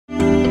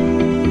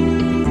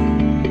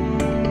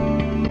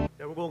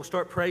we'll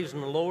start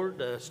praising the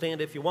Lord. Stand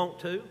if you want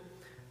to.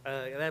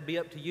 That'd be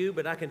up to you,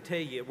 but I can tell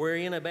you, we're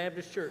in a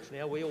Baptist church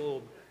now. We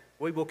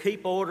will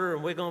keep order,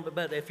 and we're going to,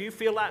 but if you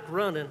feel like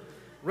running,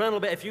 run a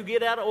little bit. If you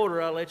get out of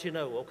order, I'll let you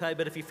know, okay?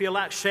 But if you feel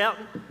like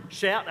shouting,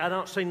 shout. I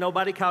don't see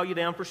nobody call you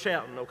down for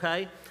shouting,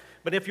 okay?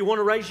 But if you want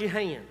to raise your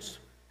hands,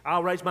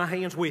 I'll raise my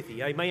hands with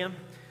you, amen?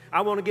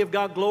 I want to give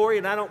God glory,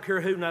 and I don't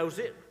care who knows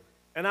it.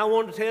 And I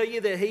want to tell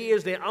you that He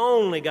is the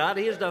only God.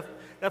 He is the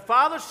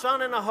Father,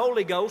 Son, and the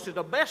Holy Ghost is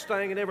the best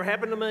thing that ever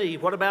happened to me.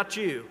 What about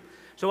you?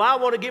 So I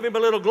want to give Him a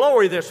little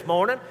glory this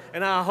morning,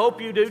 and I hope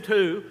you do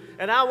too.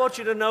 And I want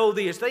you to know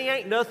this. They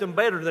ain't nothing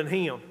better than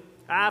Him.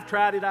 I've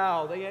tried it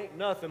all. They ain't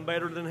nothing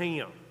better than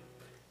Him.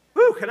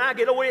 Whew, can I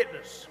get a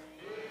witness?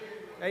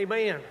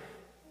 Amen.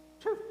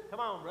 Whew, come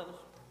on, brothers.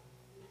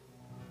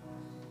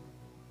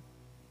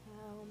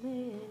 How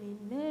many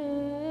names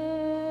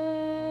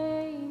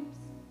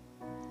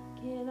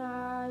can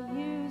I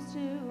use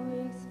to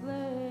explain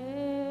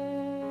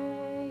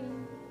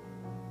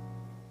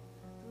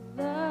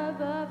the love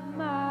of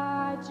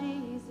my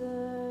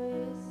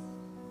Jesus,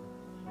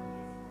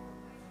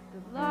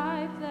 the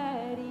life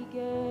that He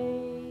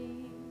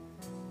gave,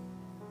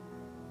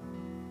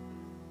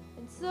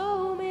 and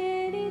so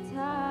many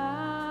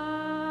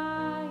times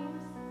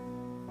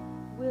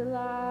will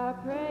I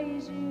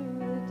praise You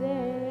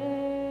today.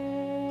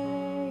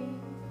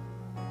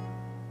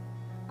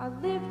 I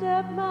lift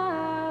up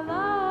my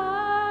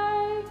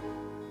life,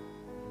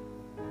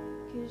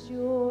 'cause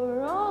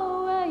You're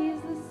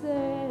always the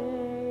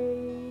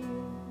same,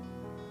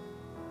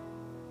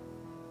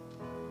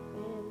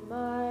 and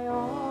my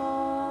offering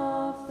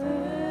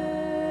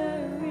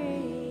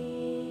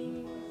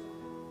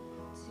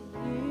to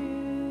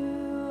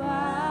You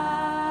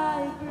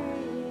I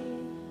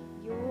bring.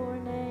 Your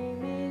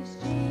name is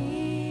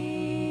Jesus.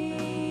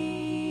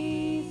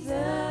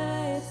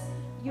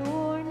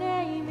 Your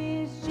name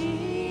is Jesus.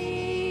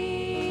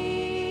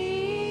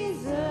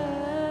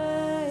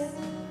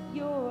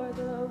 You're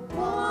the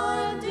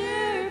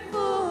wonderful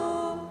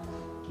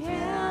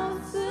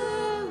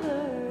Counselor,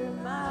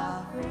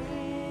 my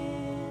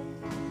friend.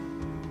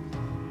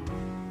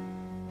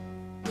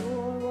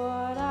 You're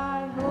what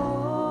I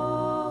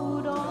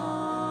hold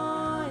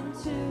on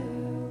to.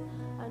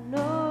 I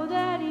know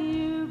that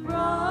You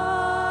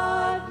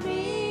brought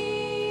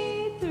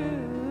me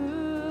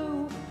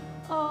through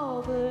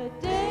all the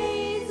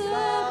days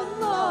of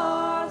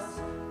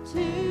loss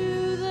to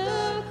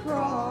the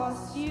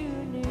cross. You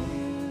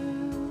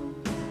knew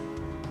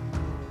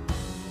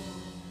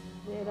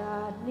that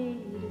I'd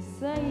need a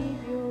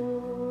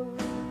Savior.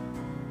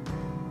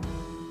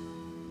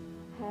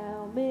 How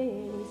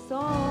many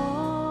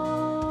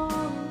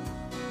songs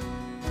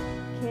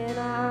can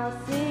I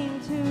sing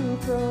to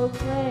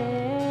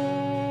proclaim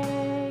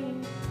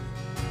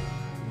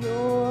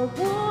Your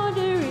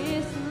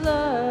wondrous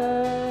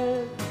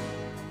love?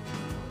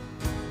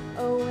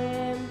 Oh,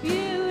 and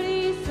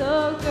beauty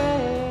so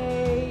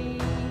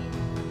great.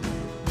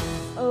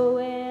 Oh,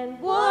 and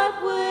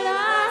what would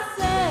I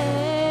say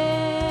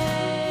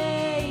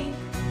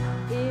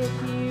if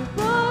You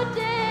brought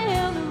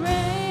down the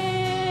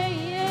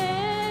rain?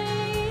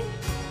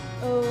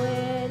 Oh,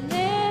 and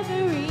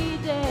every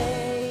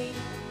day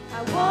I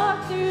walk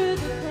through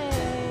the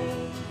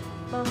pain.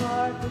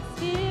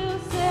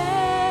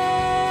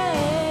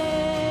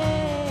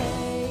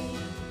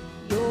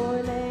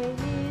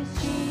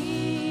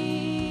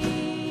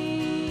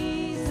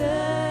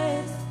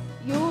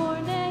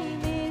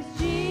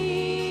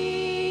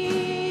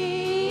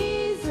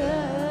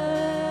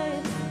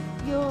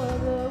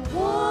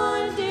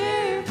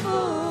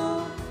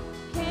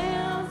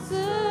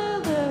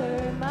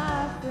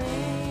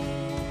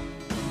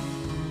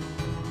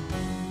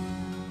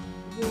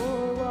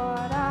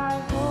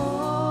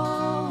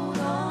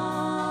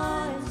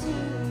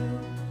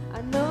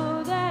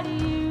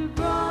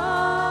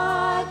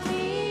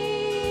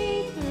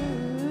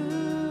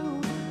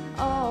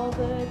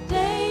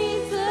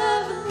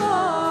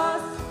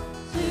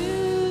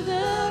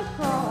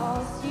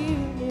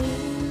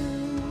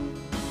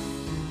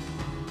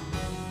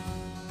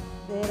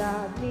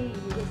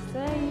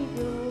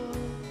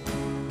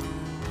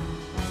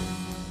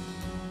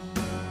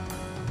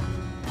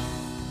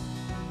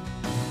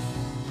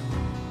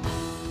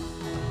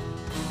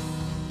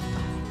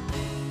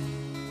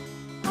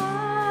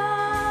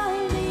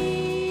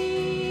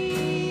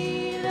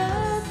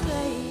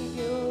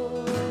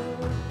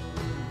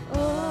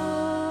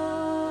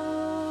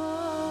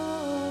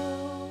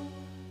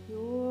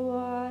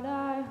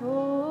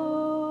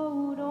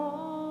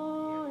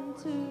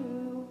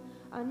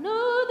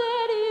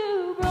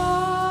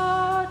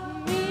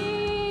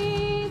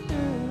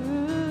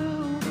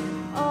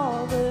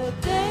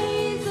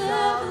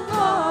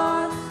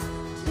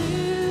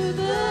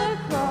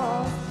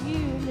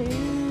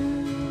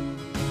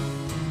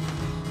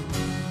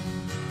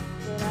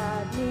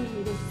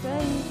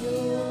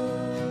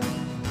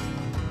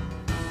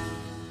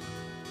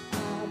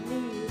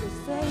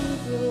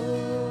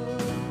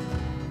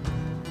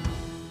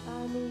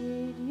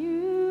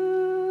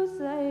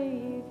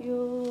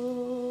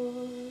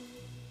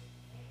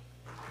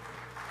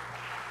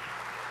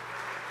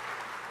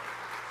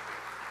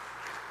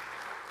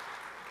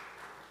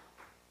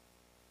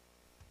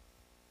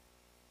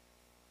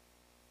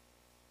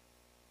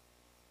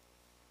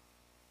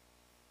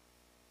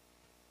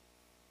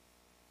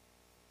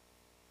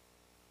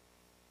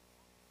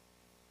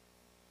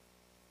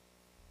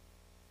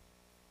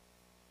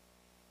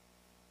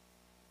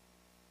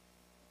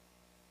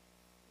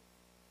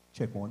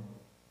 Check one.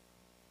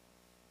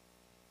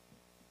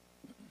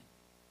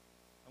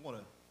 I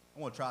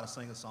want to try to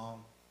sing a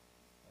song.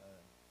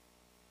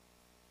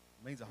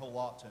 It means a whole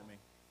lot to me,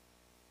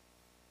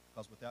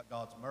 because without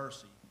God's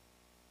mercy,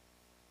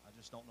 I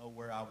just don't know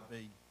where I would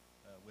be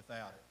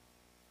without it.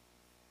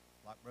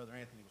 Like Brother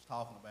Anthony was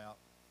talking about,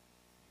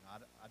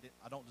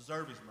 I don't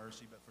deserve his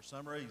mercy, but for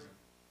some reason,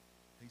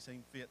 he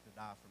seemed fit to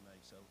die for me.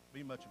 So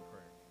be much in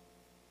prayer.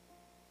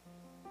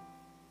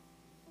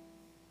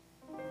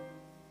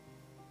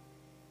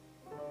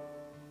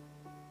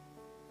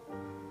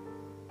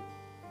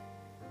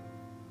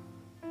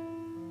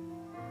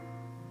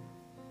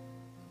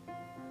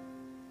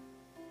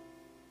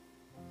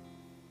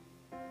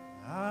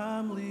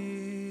 I'm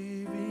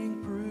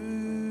living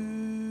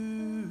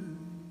proof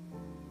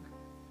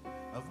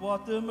of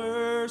what the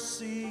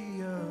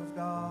mercy of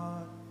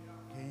God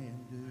can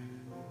do.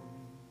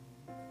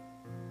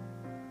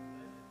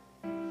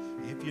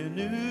 If you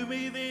knew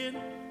me then,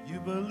 you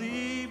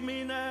believe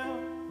me now.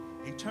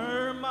 He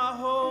turned my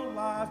whole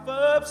life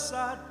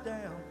upside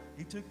down.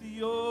 He took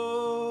the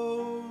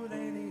old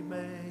and he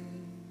made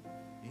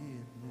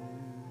it new.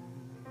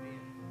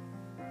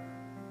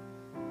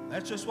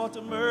 That's just what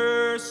the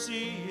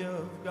mercy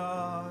of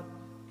God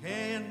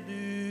can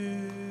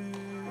do.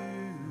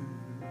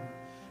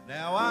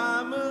 Now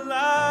I'm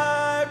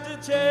alive to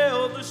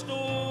tell the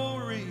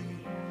story,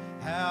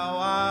 how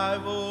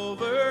I've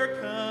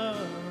overcome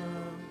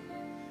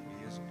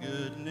His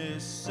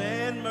goodness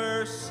and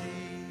mercy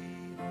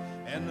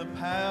and the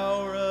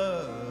power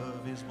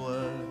of His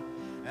blood.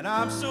 And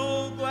I'm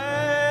so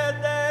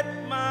glad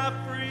that my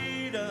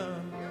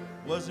freedom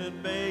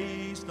wasn't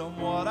based on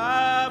what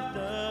I've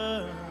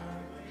done,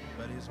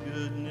 but His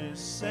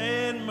goodness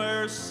and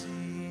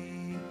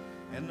mercy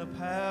and the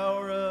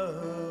power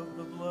of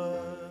the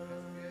blood.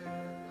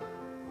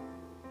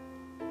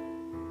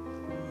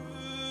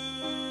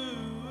 Ooh.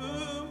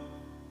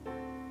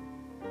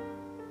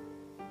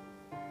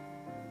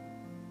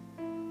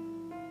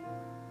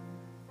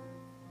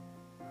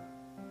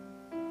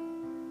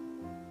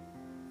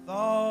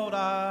 Thought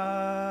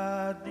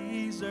I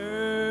deserved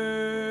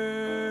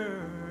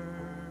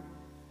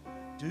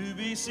to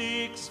be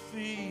 6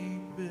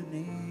 feet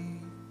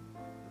beneath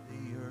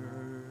the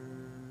earth.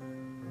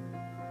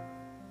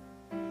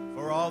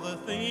 For all the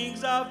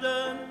things I've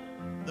done,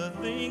 the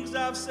things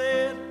I've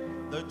said,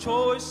 the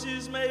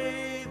choices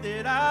made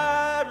that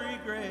I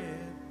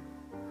regret,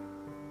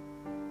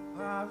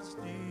 I'd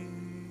still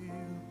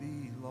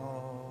be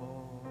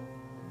lost.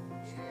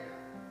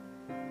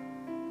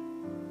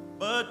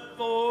 But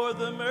for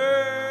the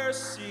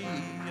mercy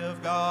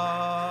of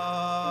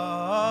God,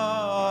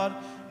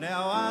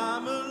 now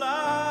I'm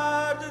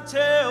alive to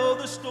tell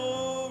the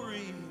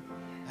story,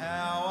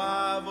 how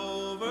I've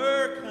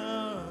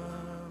overcome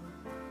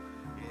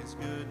His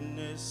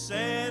goodness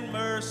and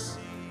mercy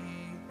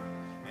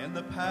and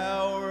the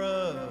power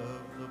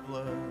of the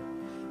blood.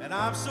 And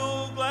I'm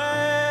so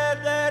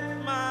glad that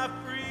my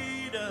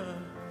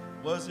freedom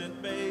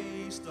wasn't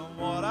based on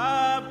what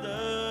I've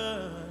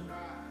done,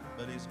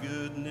 but His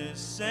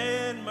goodness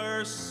and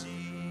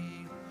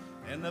mercy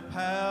and the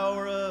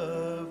power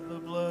of the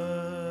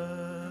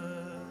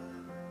blood.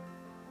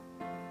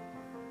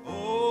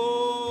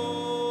 Oh,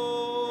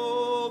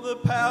 the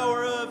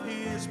power of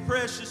His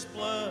precious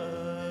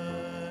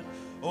blood.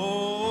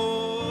 Oh,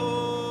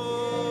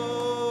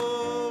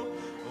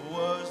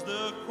 was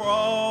the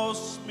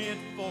cross meant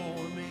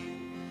for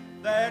me,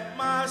 that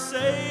my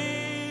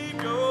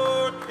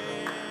Savior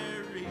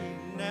carried.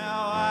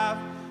 Now I've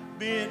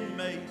been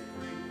made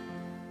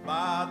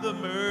by the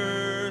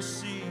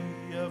mercy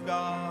of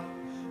God.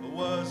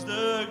 Was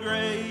the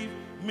grave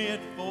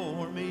meant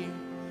for me,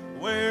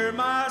 where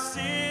my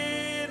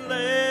sin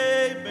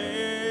lay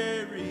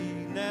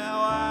buried? Now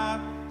I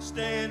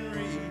stand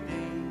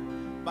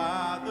redeemed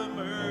by the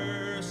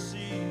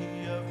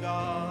mercy of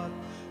God.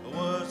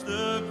 Was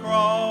the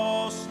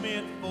cross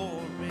meant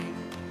for me,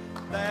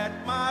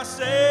 that my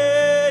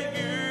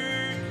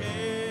Savior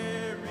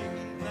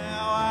carried?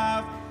 Now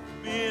I've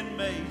been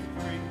made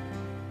free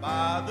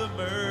by the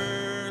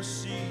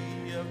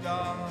mercy of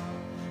God.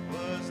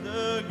 Was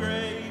the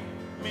grave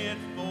meant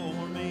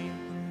for me,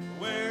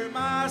 where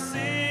my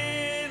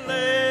sin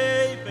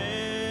lay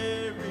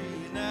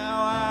buried?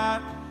 Now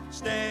I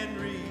stand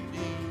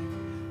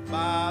redeemed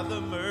by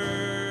the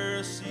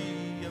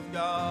mercy of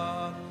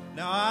God.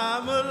 Now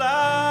I'm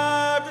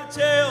alive to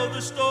tell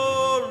the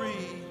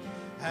story,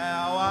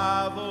 how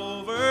I've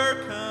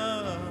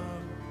overcome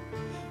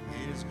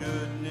His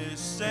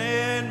goodness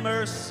and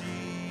mercy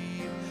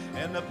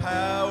and the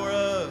power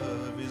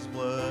of His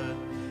blood.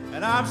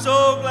 And I'm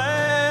so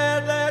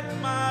glad that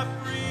my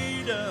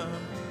freedom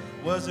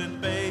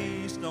wasn't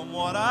based on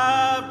what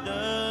I've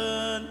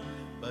done,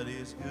 but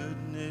His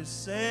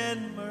goodness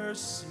and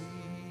mercy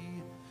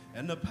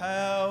and the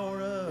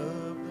power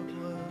of the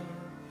blood.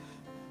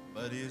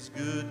 But His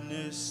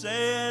goodness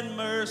and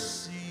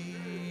mercy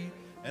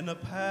and the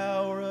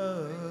power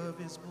of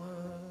His blood.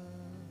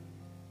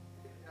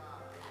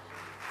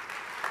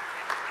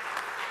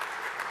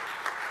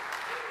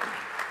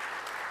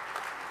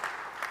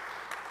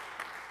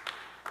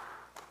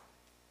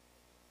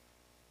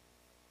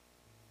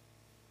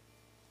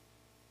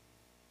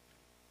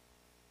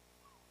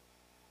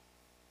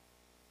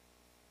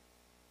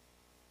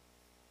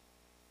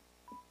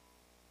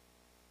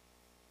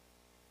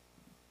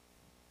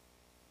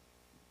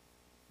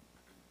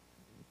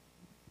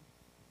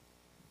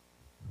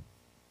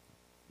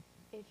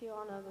 If you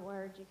all know the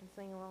words, you can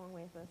sing along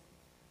with us.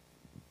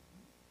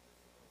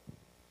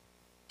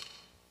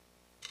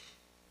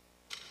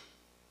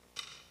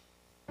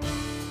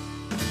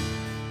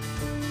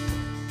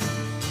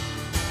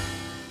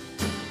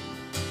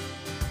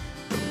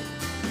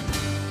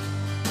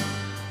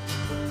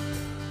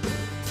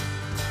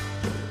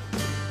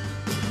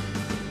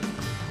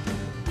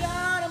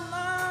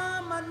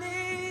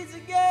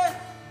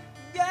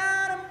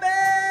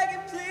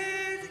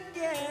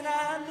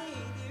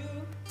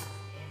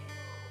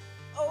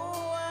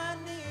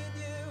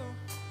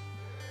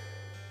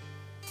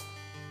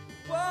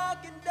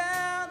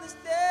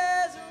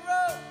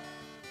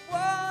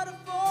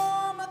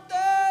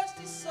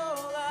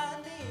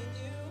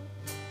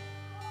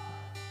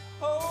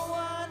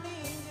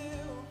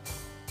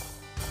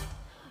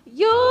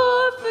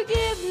 Your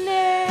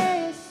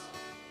forgiveness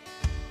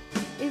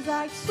is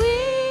like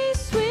sweet,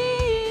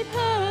 sweet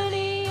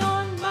honey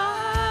on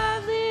my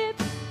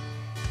lips,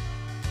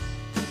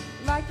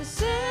 like the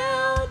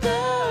sound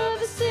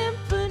of a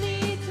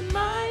symphony to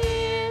my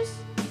ears,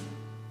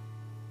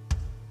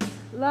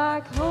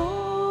 like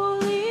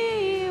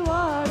holy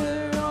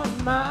water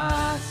on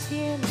my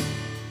skin.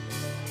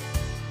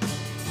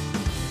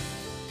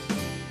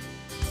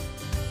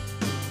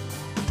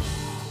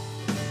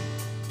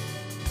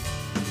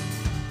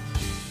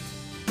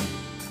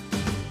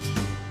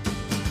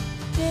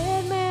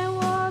 Dead man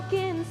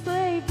walking,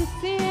 slave to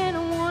sin.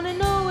 I want to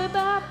know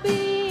about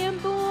being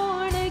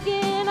born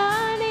again.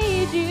 I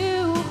need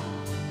you.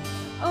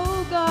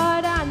 Oh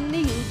God, I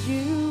need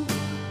you.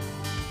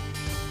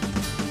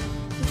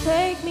 So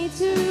take me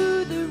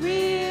to the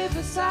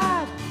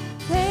riverside.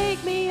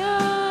 Take me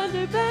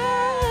under,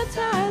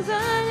 baptize.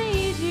 I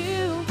need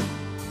you.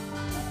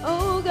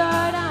 Oh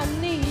God, I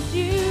need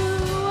you.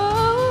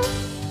 Oh,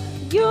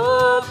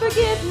 your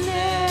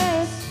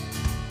forgiveness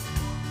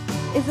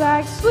is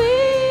like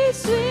sweet,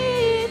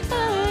 sweet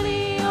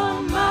honey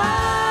on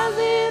my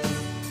lips,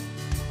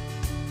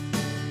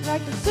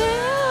 like the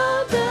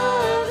sound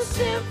of a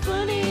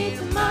symphony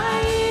to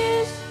my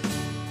ears,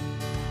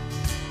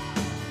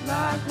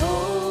 like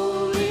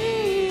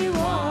holy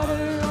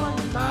water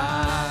on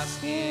my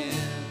skin.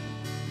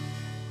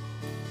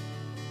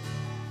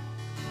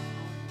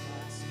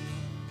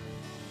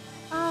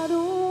 I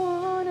don't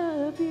want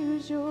to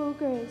abuse your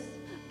grace.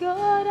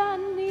 God, I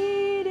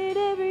need it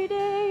every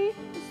day.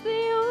 It's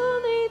the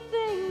only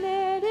thing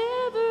that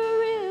ever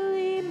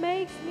really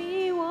makes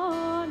me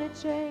want to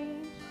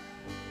change.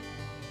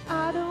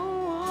 I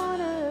don't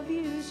want to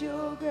abuse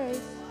your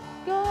grace.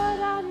 God,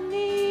 I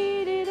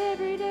need it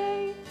every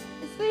day.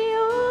 It's the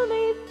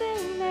only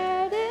thing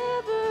that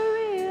ever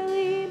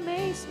really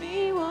makes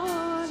me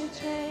want to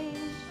change.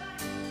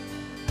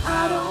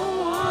 I don't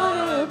want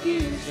to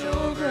abuse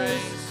your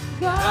grace.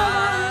 God,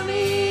 I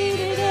need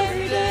it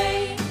every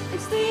day.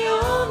 It's the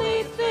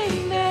only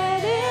thing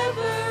that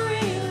ever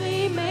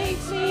really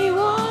makes me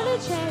want to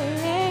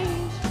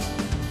change.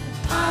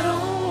 I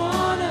don't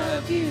want to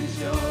abuse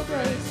your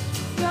grace.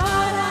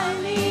 God,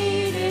 I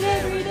need it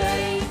every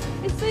day.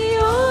 It's the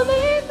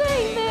only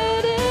thing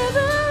that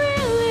ever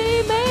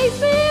really makes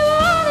me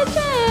want to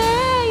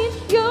change.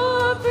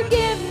 Your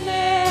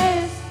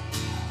forgiveness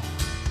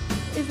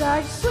is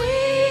like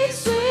sweet,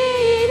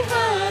 sweet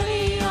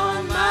honey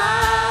on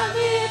my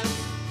lips,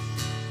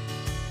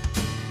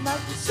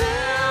 like the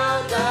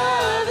sound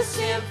of a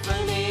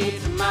symphony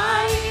to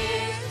my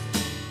ears,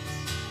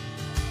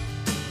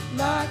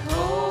 like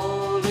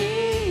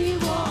holy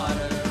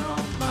water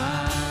on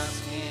my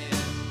skin.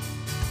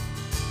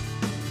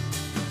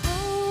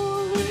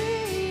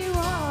 Holy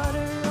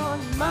water on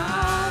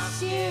my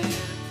skin.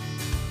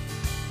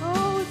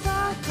 Oh, it's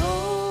like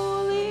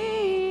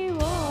holy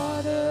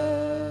water.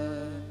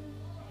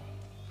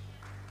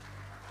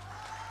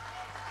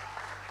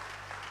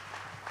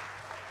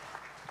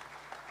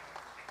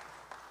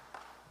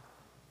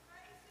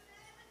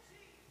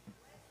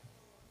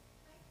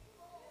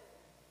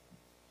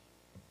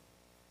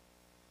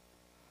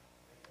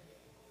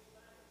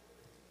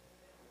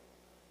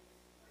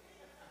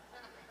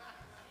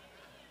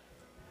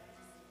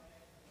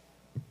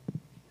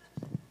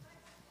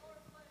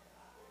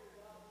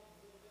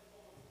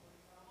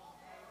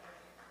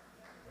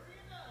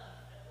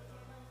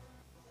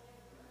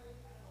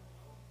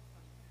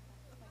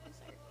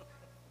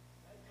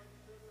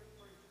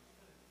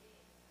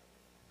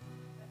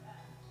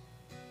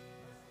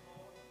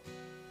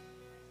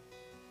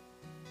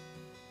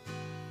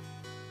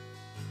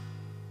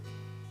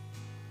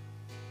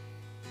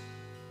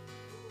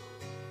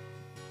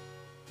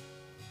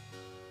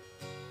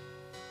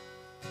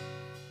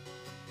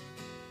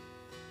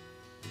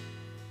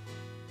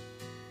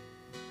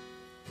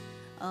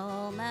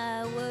 All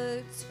my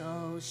words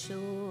fall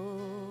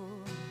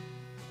short.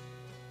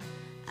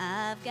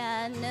 I've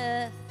got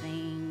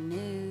nothing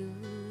new.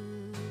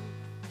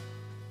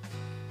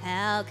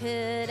 How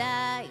could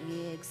I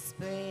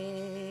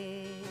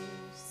express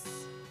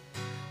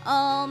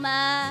all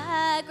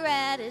my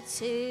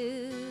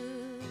gratitude?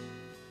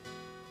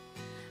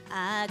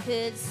 I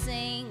could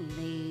sing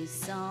these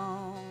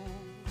songs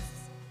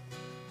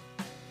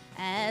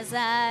as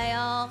I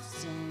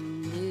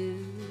often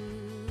do.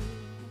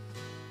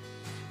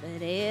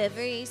 But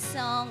every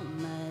song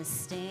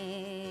must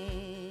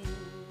end,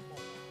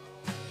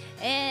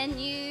 and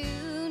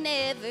you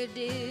never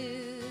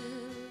do.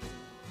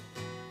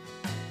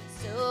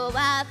 So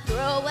I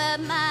throw up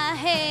my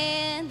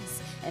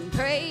hands and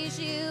praise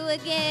you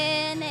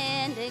again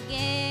and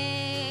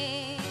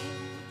again,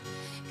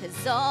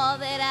 'cause all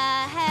that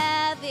I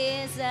have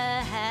is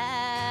a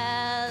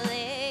hallelujah,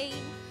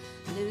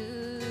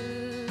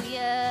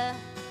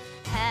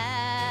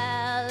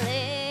 hallelujah.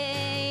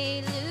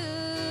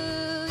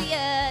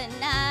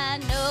 And I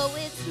know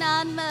it's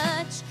not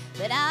much,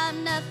 but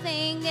I'm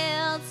nothing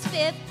else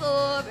fit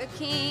for a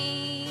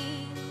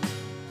king,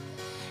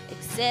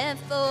 except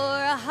for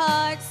a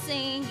heart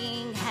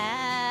singing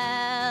hallelujah,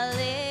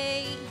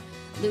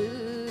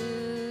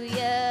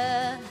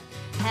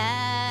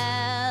 hallelujah.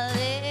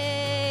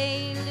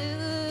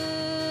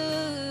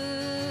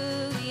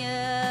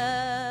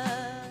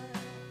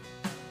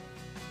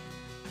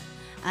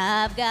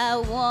 I've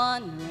got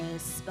one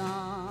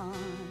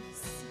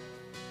response,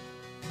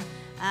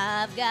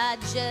 I've got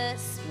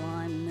just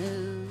one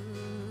move.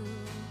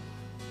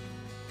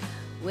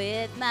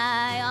 With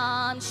my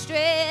arms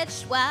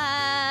stretched wide,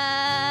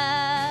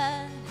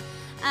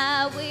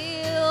 I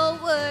will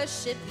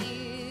worship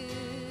you.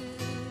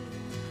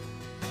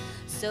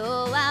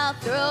 So I'll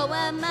throw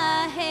up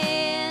my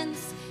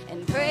hands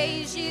and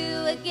praise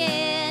you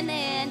again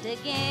and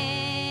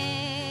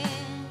again,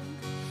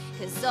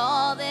 'cause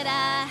all that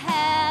I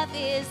have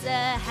is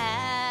a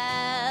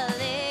hallelujah,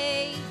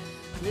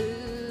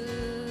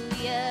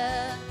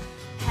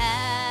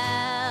 hallelujah.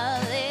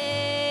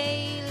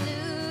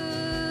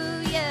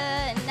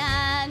 And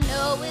I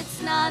know it's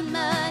not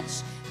much,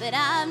 but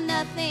I'm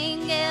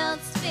nothing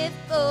else fit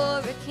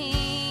for a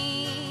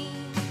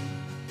king,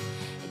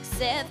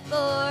 except for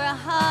a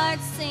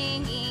heart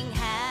singing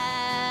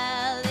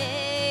hallelujah,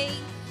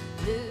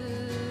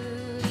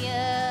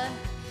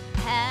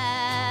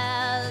 hallelujah.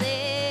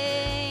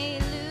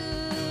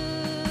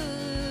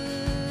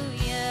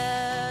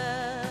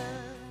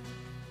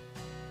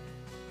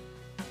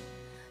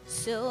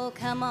 So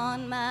come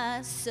on,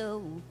 my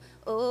soul,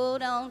 oh,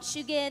 don't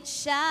you get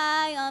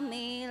shy on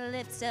me.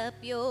 Lift up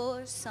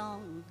your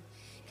song,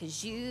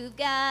 'cause you've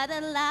got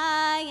a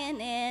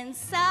lion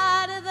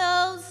inside of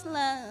those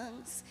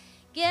lungs.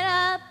 Get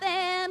up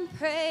and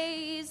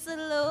praise the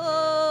Lord.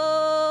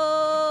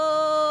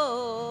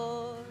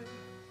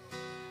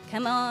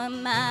 Come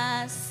on,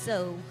 my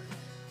soul,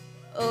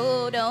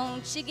 oh,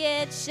 don't you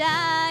get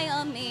shy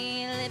on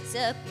me. Lift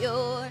up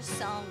your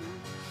song,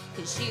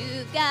 'cause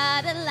you've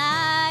got a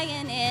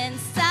lion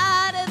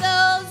inside of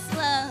those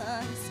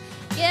lungs.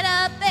 Get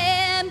up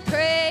and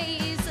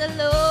praise the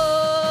Lord.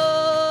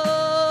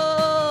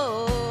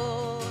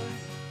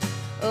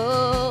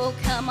 Oh,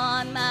 come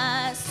on,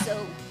 my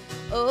soul,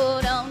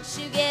 oh, don't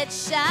you get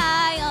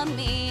shy on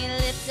me.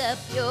 Lift up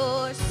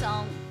your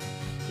song,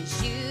 'cause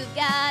you've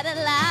got a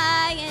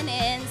lion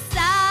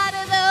inside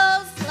of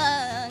those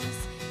lungs.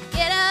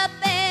 Get up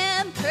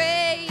and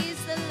praise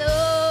the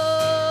Lord.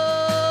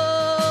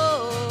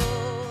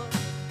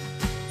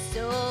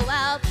 So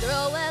I'll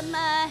throw up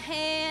my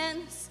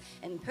hands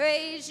and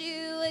praise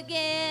you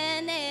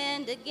again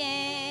and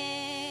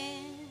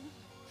again,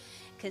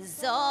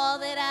 'cause all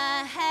that I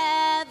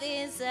have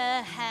is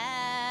a hallelujah,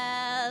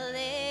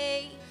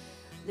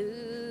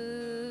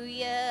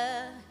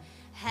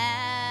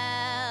 hallelujah.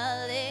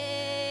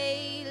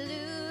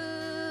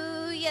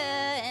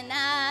 And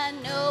I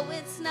know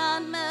it's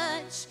not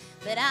much,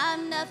 but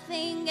I'm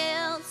nothing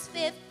else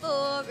fit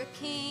for a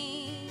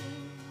king,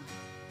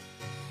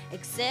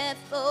 except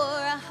for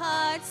a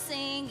heart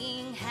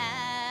singing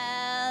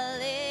hallelujah,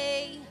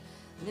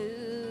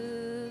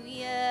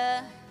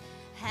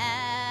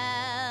 hallelujah.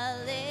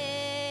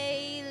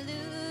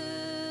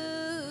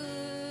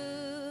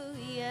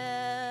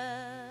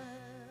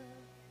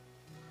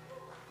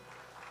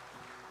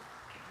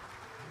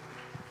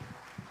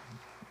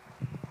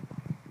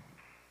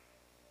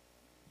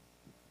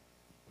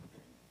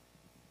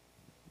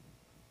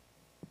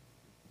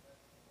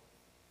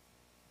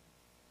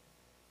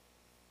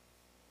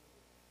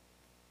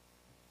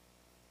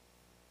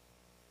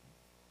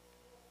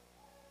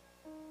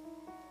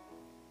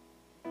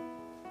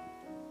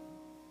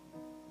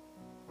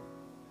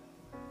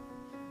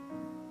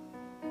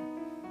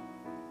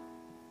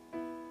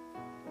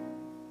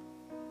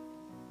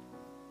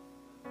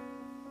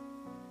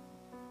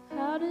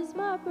 How does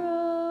my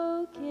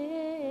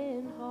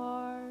broken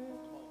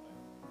heart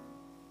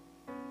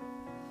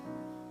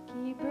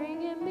keep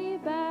bringing me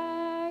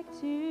back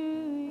to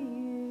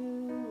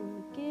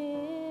you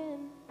again?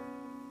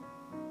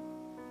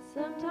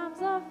 Sometimes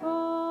I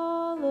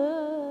fall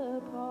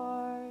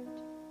apart,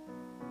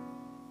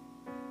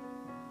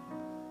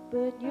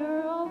 but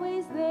you're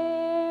always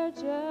there,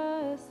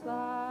 just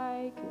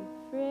like a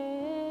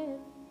friend,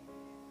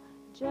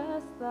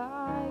 just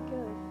like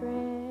a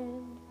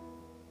friend.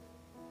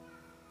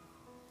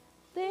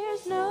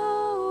 There's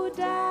no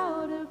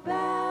doubt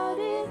about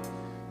it,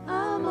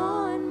 I'm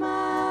on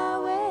my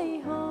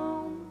way home.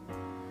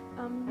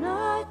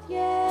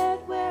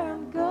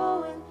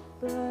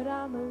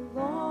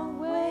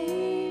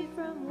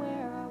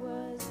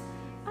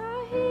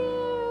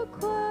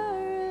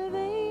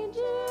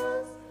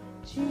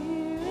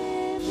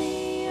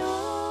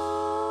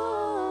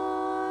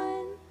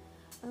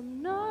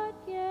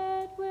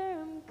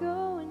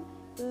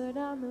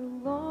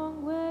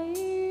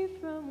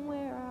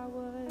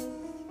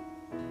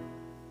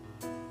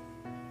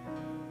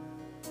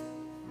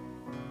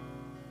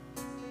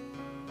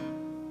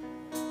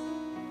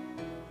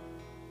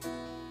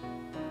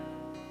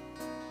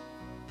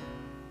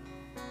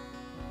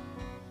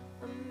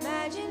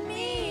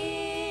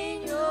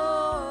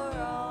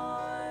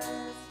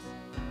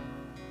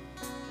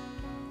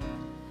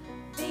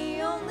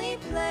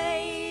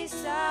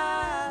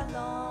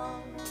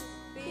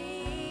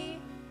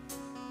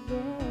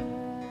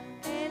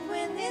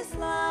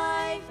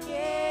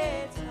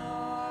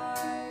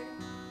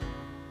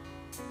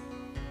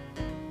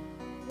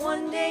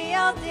 Someday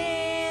I'll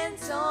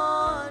dance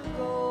on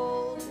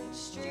golden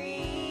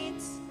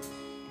streets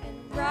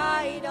and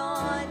ride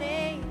on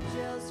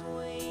angels'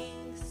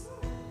 wings.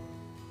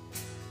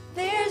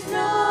 There's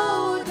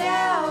no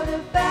doubt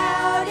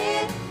about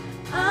it,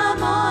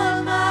 I'm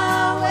on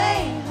my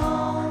way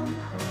home.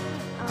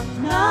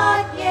 I'm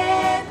not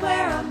yet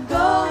where I'm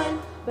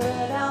going,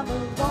 but I'm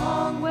a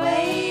long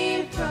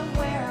way from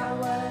where I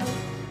was.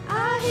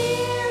 I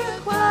hear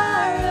a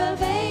choir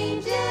of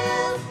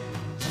angels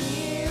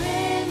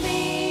cheering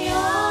me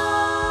on.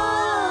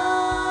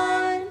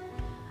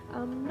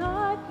 I'm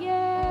not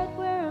yet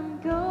where I'm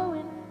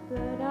going,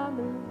 but I'm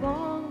a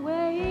long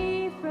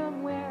way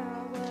from where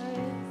I was.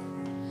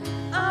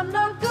 I'm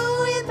not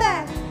going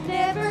back,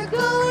 never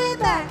going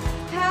back.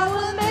 How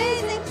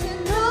amazing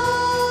to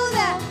know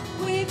that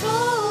we've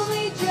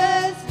only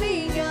just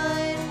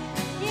begun.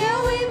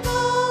 Yeah, we've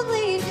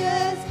only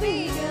just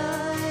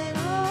begun.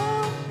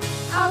 Oh,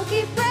 I'll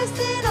keep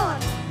pressing on,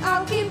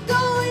 I'll keep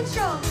going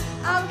strong,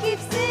 I'll keep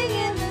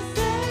singing the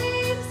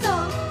same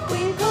song.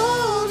 We've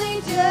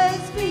only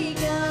just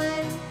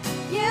begun.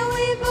 Yeah,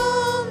 we've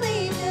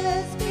only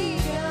just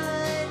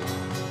begun.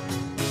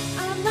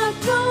 I'm not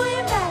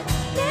going back,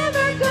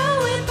 never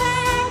going back.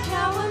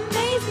 How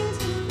amazing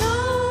to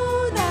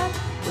know that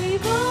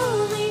we've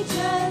only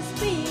just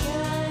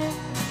begun.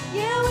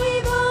 Yeah,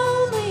 we've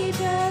only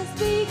just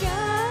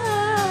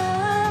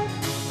begun.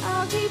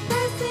 I'll keep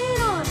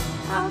pressing on,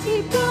 I'll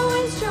keep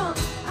going strong,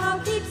 I'll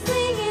keep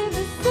singing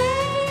the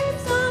same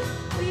song.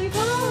 We've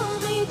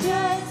only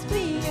just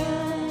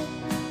begun.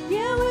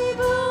 Yeah, we've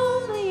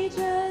only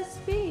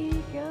just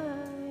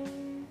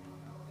begun.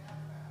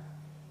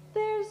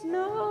 There's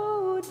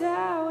no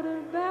doubt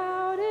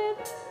about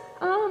it,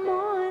 I'm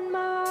on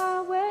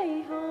my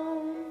way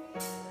home.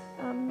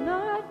 I'm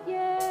not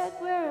yet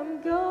where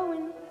I'm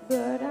going,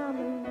 but I'm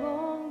a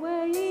long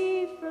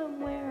way from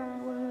where I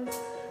was.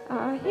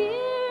 I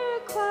hear a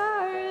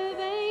choir of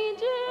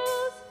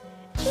angels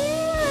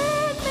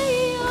cheering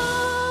me on.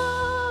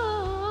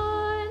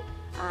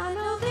 I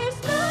know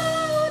there's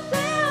no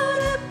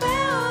doubt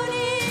about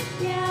it.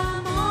 Yeah,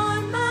 I'm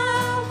on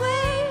my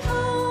way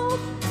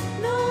home.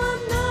 No,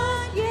 I'm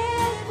not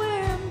yet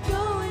where I'm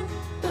going,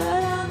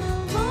 but I'm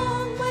a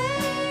long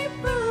way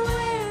from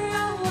where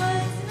I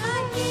was. And I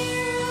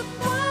hear a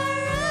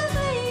choir of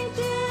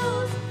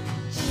angels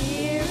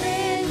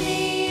cheering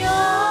me on.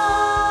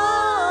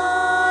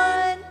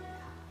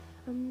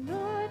 I'm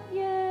not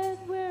yet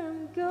where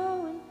I'm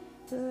going,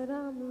 but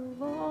I'm a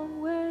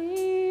long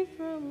way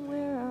from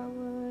where I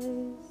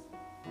was.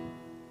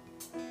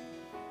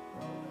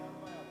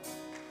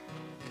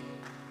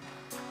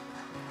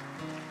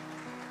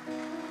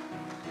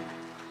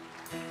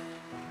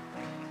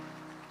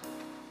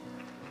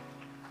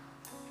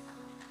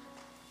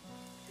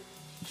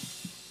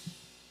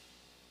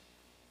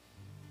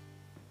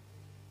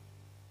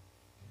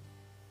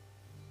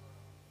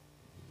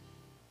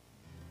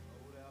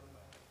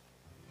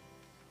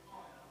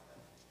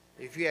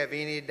 If you have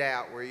any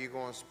doubt where you're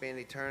going to spend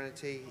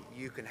eternity,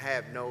 you can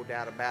have no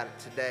doubt about it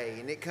today.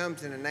 And it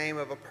comes in the name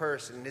of a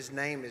person. His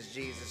name is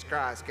Jesus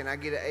Christ. Can I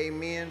get an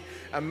amen?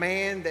 A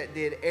man that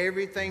did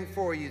everything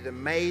for you, that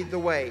made the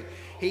way.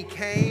 He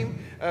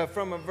came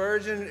from a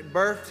virgin,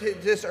 birthed to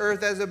this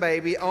earth as a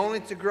baby,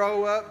 only to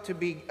grow up, to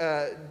be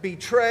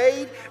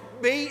betrayed,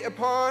 beat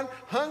upon,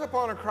 hung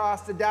upon a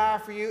cross to die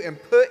for you, and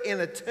put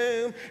in a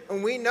tomb.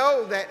 And we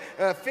know that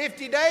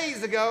 50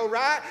 days ago,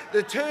 right,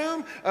 the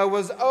tomb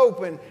was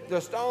open,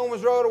 the stone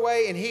was rolled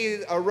away, and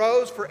he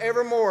arose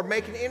forevermore,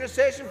 making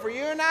intercession for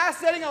you and I,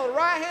 sitting on the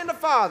right hand of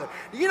the Father.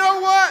 You know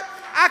what?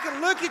 I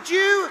can look at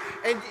you,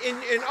 and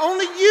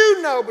only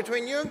you know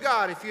between you and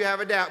God if you have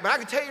a doubt. But I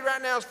can tell you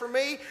right now, it's for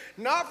me,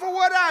 not for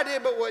what I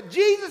did, but what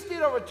Jesus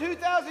did over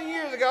 2,000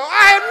 years ago.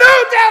 I have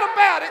no doubt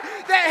about it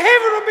that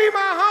heaven will be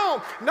my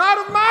home. Not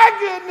of my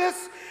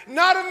goodness,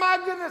 not of my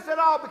goodness at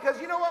all,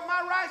 because you know what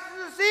my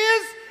righteousness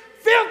is?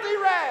 Filthy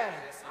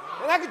rags.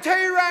 And I can tell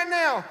you right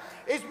now,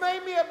 it's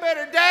made me a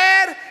better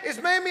dad. It's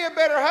made me a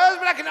better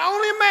husband. I can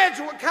only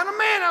imagine what kind of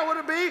man I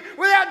would be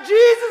without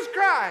Jesus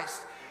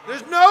Christ.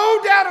 There's no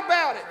doubt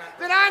about it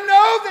that I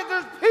know that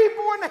there's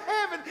people in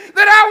heaven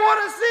that I want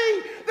to see.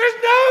 There's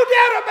no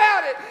doubt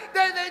about it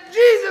that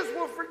Jesus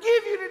will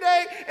forgive you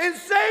today and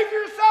save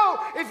your soul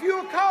if you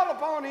will call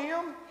upon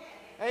him.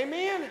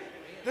 Amen.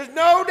 There's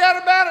no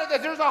doubt about it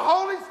that there's a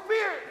Holy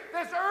Spirit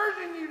that's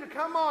urging you to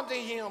come on to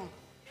him.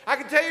 I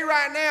can tell you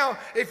right now,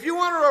 if you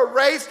want to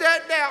erase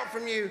that doubt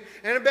from you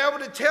and be able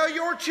to tell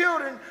your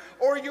children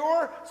or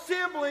your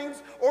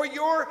siblings or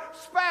your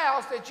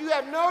spouse that you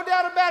have no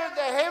doubt about it,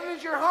 that heaven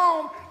is your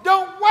home,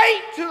 don't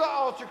wait till the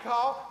altar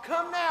call.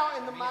 Come now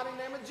in the mighty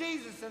name of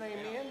Jesus, and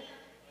amen.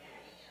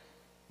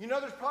 You know,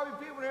 there's probably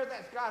people here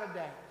that's got a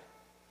doubt.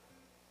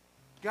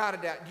 Got a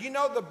doubt. Do you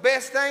know the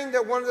best thing,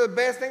 that one of the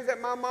best things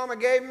that my mama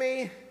gave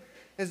me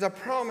is a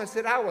promise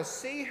that I will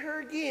see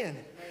her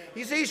again.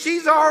 You see,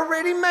 she's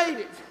already made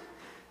it.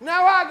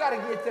 Now I got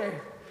to get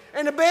there.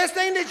 And the best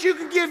thing that you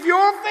can give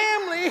your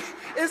family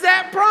is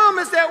that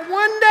promise that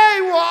one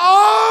day we'll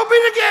all be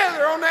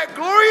together on that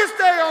glorious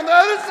day on the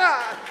other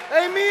side.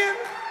 Amen?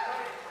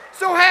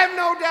 So have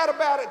no doubt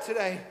about it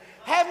today.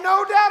 Have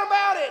no doubt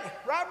about it.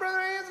 Right, Brother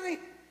Anthony?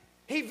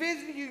 He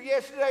visited you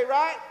yesterday,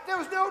 right? There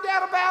was no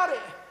doubt about it.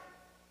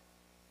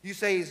 You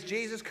say, is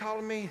Jesus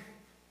calling me?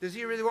 Does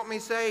he really want me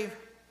saved?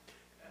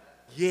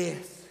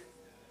 Yes.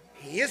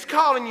 He is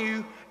calling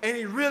you, and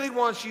he really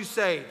wants you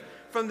saved.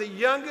 From the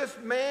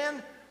youngest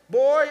man,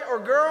 boy, or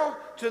girl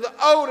to the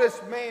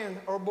oldest man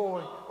or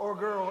boy or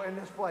girl in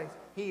this place.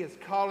 He is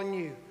calling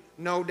you,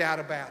 no doubt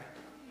about it.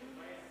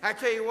 I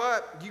tell you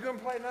what, you going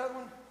to play another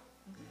one?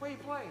 What are you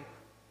playing?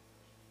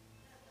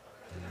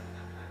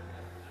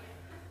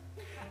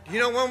 You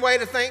know, one way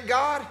to thank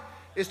God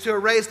is to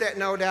erase that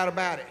no doubt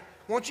about it.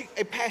 Won't you,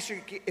 hey, Pastor,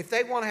 if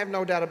they want to have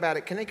no doubt about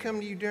it, can they come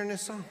to you during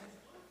this song?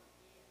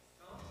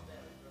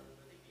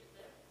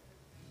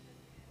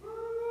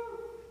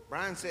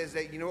 Brian says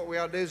that, you know what we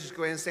ought to do is just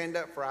go ahead and stand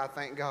up for I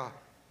thank God.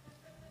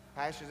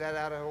 Pastor, is that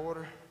out of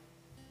order?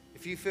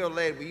 If you feel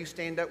led, will you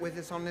stand up with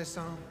us on this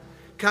song?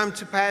 Come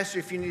to Pastor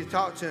if you need to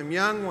talk to him.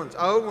 Young ones,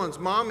 old ones,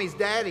 mommies,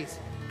 daddies.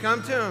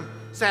 Come to him.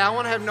 Say, I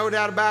want to have no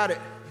doubt about it.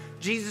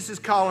 Jesus is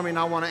calling me and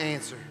I want to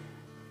answer.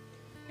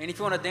 And if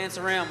you want to dance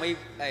around,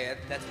 hey,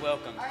 that's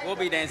welcome. We'll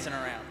be dancing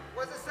around.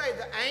 What does it say?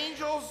 The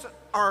angels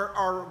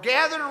are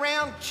gathered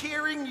around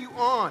cheering you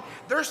on.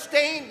 They're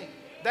standing.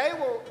 They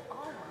will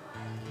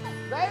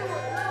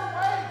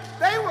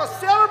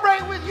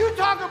celebrate with you.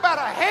 Talking about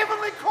a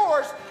heavenly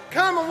chorus.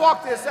 Come and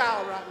walk this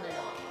aisle right now.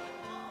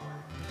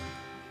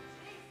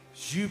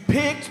 You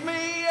picked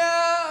me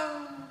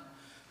up,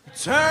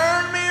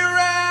 turned me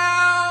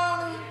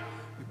around,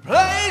 you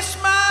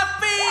placed my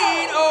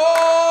feet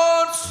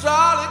on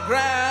solid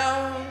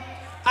ground.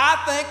 I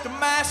thank the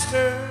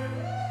Master,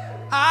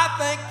 I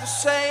thank the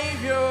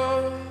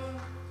Savior,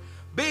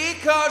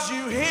 because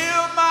you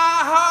healed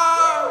my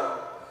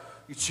heart,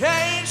 you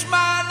changed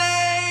my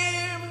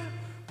name,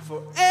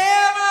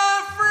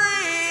 forever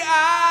free.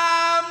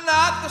 I'm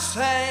not the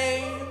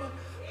same.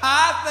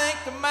 I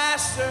thank the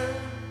Master,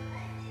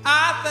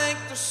 I thank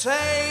the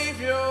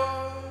Savior,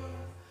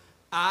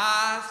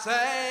 I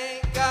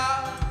thank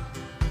God.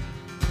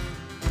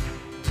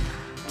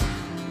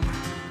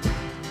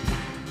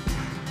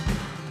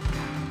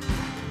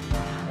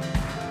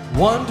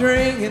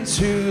 Wandering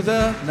into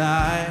the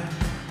night,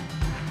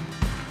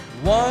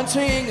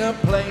 wanting a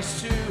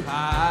place to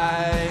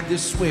hide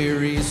this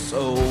weary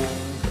soul,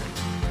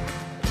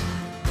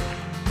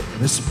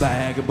 this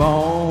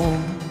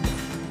vagabond.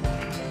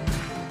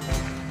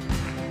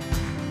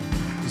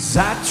 As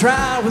I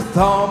try with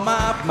all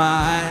my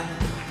might,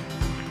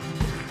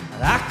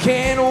 I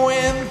can't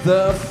win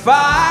the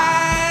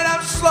fight.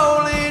 I'm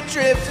slowly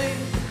drifting,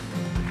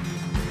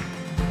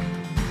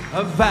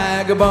 a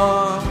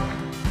vagabond.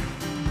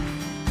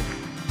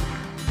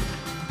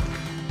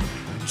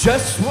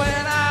 Just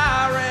when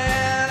I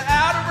ran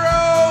out of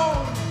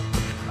road,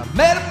 I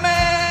met a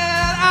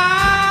man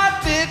I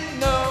didn't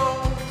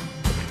know.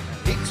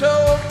 He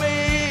told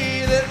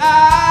me that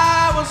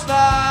I was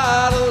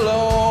not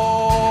alone.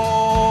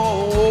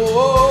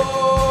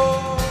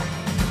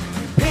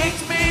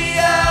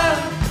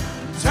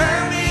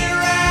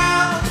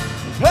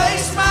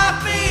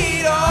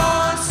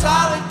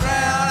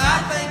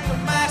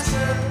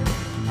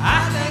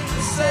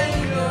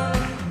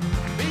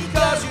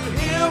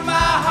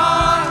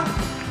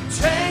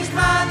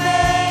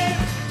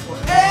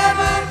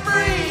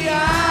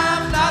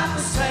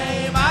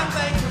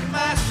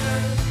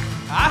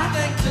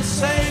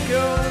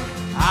 Savior,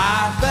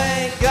 I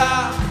thank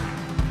God.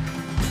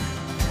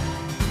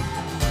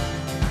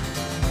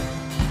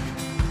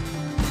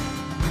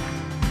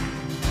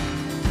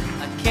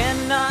 I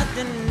cannot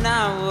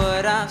deny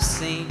what I've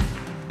seen.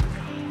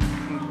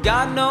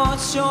 Got no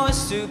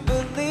choice to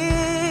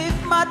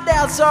believe. My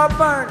doubts are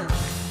burning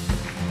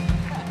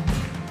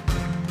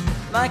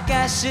like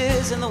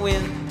ashes in the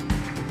wind.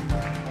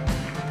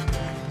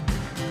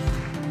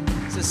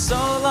 So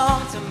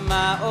long to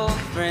my old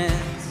friends.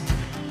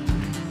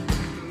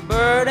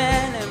 Burden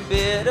and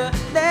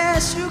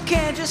bitterness, you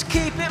can't just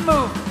keep it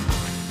moving.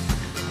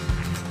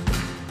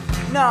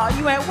 No,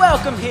 you ain't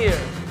welcome here.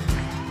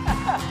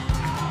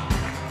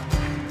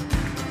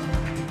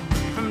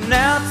 From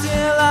now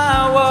till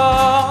I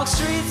walk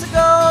streets of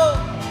gold,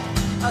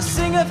 I'll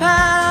sing of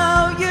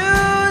how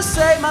you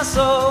saved my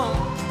soul.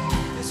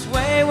 This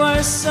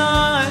wayward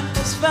son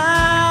has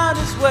found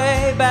his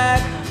way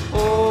back.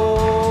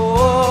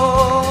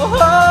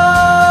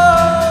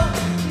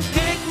 You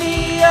pick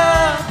me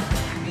up,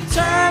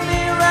 turn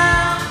me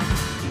around,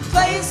 you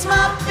place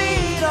my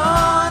feet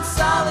on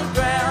solid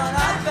ground.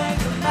 I thank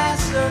the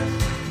Master,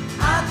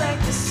 I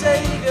thank the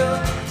Savior,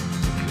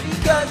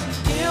 because you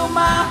healed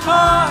my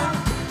heart,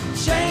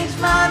 changed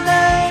my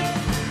name,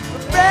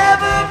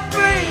 forever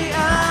free.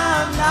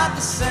 I'm not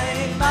the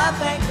same. I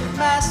thank the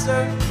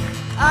Master,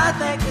 I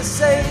thank the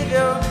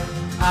Savior,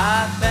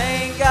 I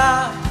thank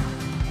God.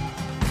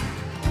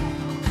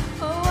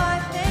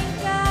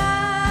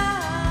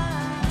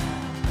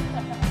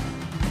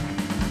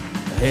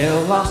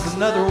 Hell lost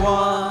another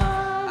one.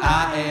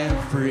 I am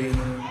free.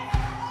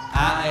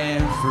 I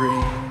am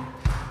free.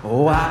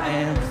 Oh, I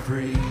am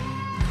free.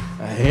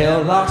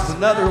 Hell lost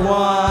another one.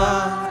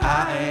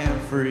 I am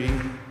free.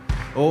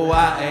 Oh,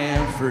 I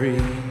am free.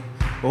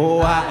 Oh,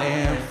 I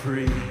am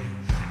free.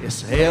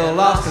 Yes, hell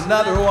lost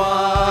another one.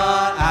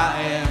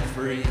 I am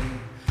free.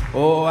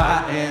 Oh,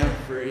 I am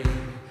free.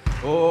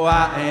 Oh,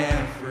 I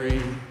am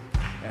free.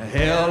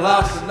 Hell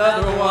lost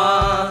another one.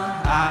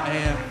 I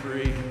am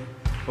free.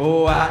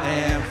 Oh, I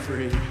am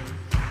free.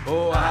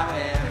 Oh, I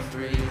am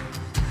free.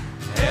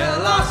 Hell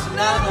lost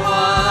another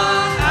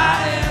one.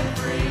 I am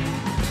free.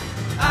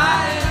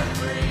 I am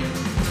free.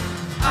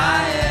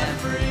 I am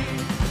free.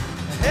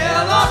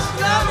 Hell lost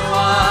another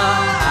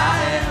one.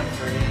 I am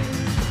free.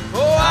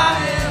 Oh, I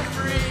am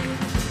free.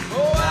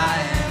 Oh,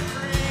 I am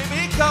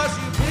free. Because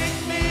you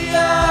picked me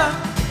up,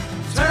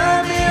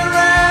 turned me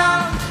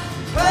around,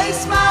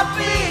 place my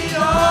feet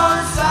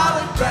on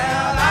solid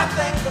ground. I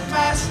thank the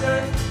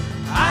Master,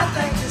 I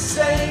thank the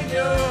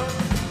Savior,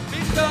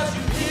 because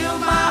you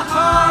healed my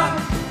heart,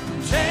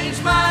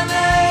 changed my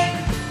name,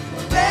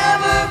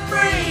 forever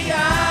free.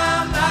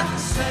 I'm not the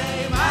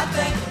same. I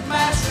thank the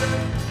Master,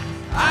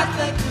 I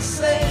thank the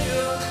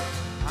Savior,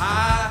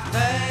 I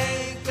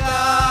thank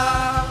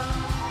God.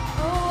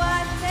 Oh,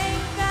 I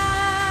thank God.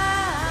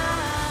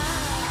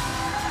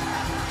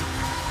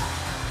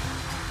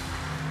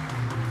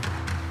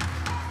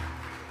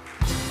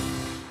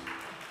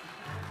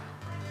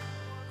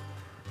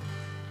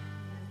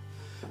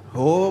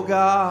 Oh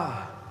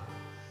God,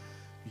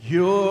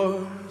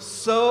 you're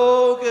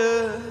so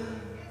good.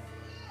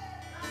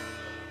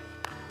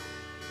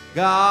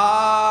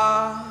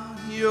 God,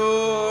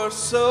 you're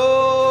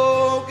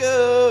so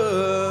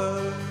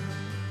good.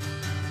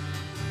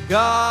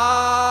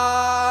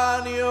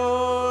 God,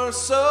 you're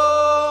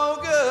so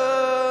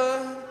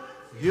good.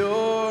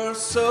 You're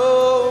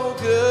so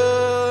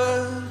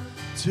good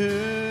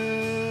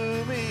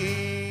to me.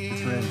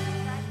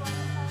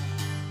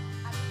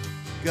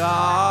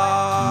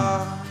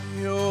 God,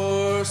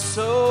 you're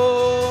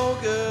so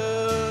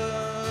good.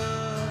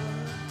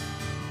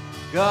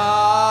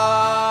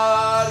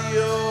 God,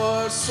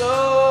 you're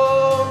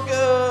so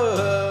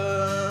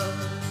good.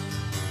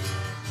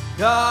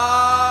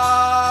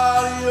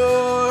 God,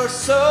 you're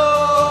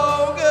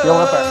so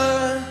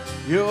good.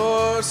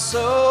 You're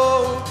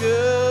so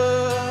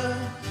good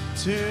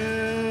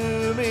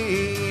to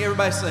me.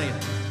 Everybody sing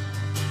it.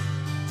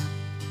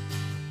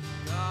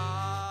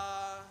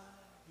 God,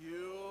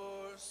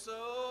 you're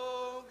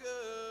so good.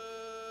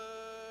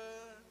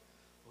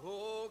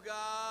 Oh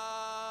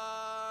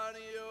God,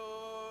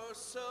 you're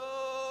so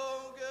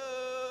good.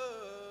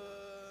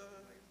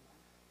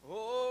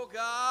 Oh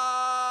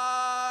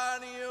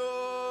God,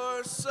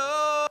 you're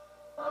so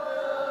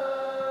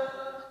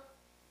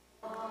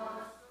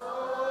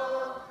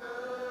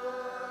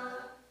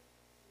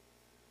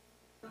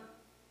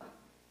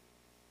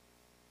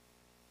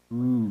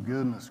Ooh,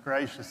 goodness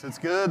gracious. It's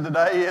good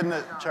today, isn't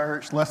it,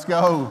 church? Let's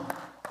go.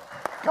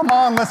 Come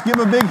on, let's give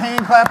a big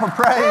hand clap of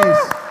praise.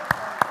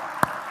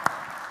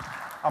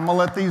 I'm going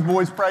to let these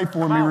boys pray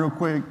for me real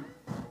quick.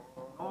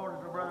 Lord,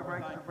 as our brother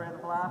breaks the bread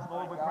of life,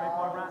 Lord, we pray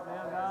for him right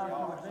now, God.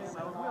 Lord, Jesus,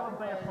 will and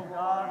vessel,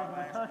 God, and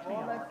you touch him.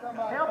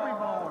 Help him,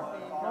 Lord.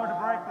 Lord, to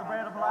break the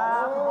bread of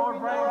life, and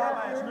Lord, bring that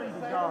that's needed,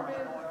 God.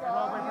 And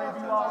Lord, we give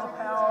you all the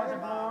power and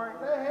the glory.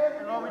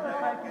 And Lord, we just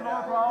thank you,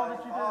 Lord, for all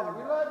that you do.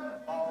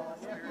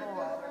 Yes,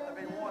 Lord.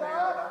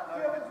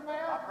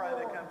 I pray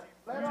they come to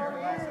you.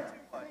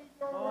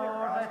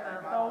 Lord, let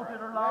those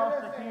that are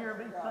lost to hear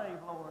be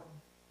saved, Lord.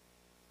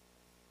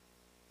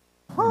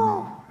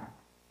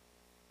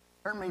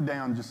 Turn me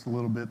down just a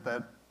little bit.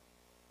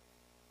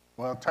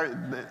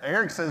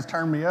 Eric says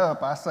turn me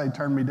up. I say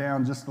turn me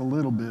down just a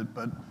little bit.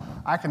 But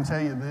I can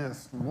tell you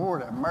this,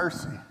 Lord have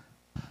mercy.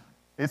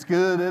 It's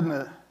good, isn't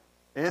it?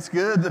 It's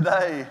good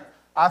today.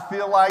 I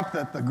feel like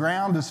that the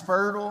ground is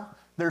fertile.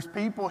 There's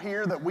people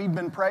here that we've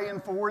been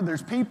praying for.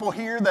 There's people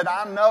here that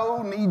I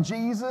know need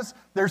Jesus.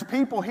 There's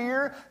people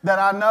here that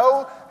I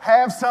know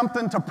have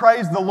something to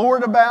praise the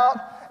Lord about.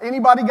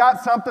 Anybody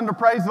got something to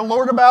praise the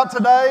Lord about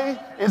today?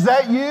 Is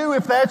that you?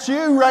 If that's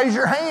you, raise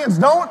your hands.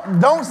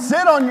 Don't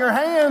sit on your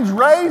hands.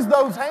 Raise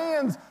those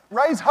hands.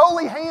 Raise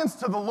holy hands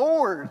to the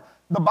Lord.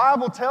 The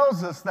Bible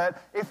tells us that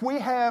if we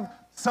have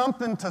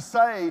something to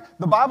say,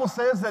 the Bible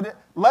says that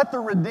let the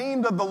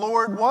redeemed of the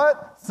Lord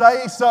what?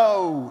 Say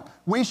so.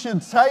 We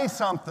should say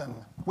something.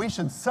 We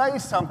should say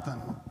something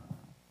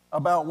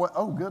about what,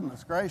 oh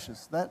goodness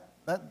gracious, that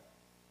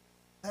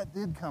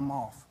did come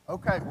off.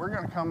 Okay, we're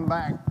going to come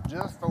back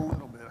just a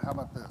little bit. How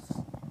about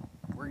this?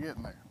 We're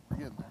getting there.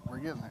 We're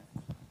getting there.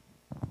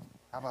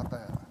 How about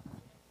that?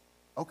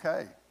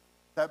 Okay.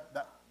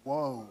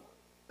 Whoa.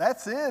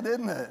 That's it,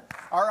 isn't it?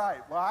 All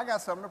right. Well, I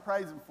got something to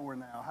praise him for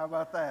now. How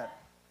about that?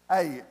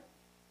 Hey,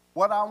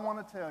 what I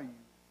want to tell you,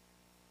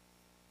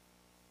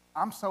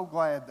 I'm so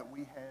glad that we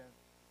had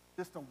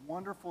just a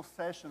wonderful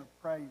session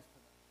of praise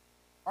today.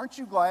 Aren't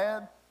you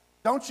glad?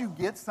 Don't you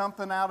get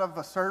something out of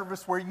a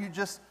service where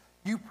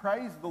you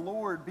praise the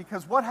Lord?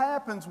 Because what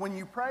happens when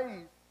you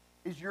praise,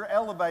 is you're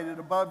elevated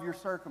above your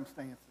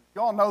circumstances.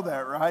 Y'all know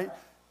that, right?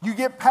 You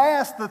get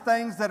past the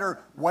things that are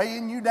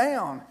weighing you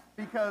down,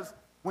 because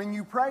when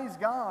you praise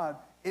God,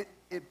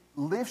 it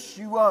lifts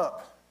you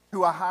up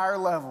to a higher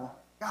level.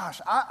 Gosh,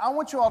 I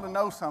want you all to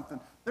know something.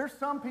 There's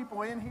some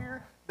people in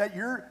here that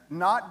you're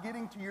not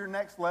getting to your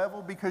next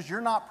level because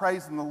you're not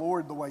praising the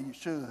Lord the way you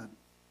should.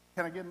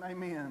 Can I get an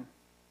amen?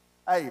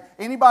 Hey,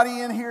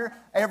 anybody in here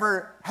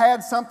ever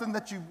had something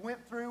that you went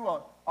through,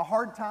 a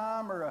hard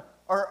time or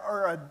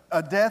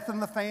a death in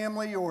the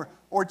family or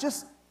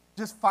just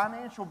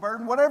financial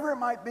burden, whatever it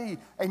might be,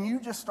 and you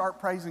just start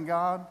praising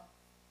God?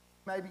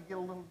 Maybe get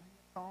a little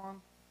dance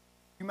on.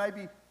 You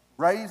maybe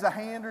raise a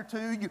hand or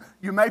two.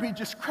 You maybe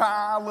just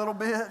cry a little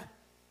bit.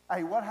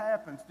 Hey, what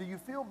happens? Do you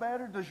feel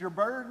better? Does your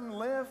burden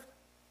lift?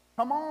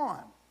 Come on.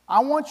 I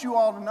want you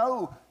all to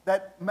know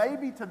that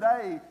maybe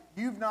today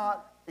you've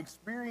not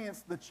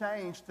experienced the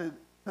change to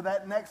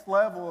that next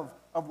level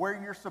of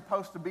where you're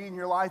supposed to be in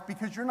your life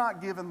because you're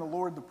not giving the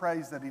Lord the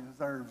praise that He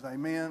deserves.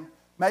 Amen?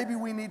 Maybe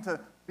we need to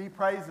be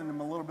praising Him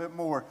a little bit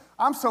more.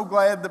 I'm so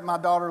glad that my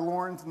daughter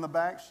Lauren's in the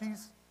back.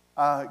 She's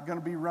going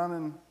to be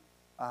running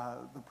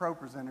the Pro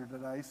Presenter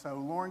today. So,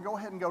 Lauren, go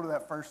ahead and go to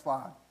that first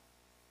slide.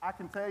 I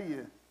can tell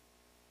you,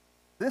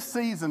 this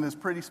season is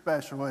pretty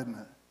special, isn't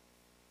it?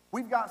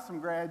 We've got some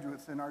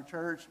graduates in our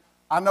church.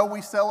 I know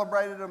we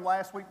celebrated them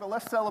last week, but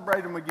let's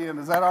celebrate them again.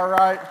 Is that all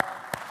right?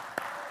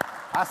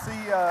 I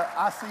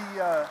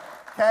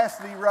see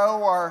Cassidy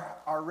Rowe,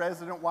 our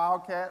resident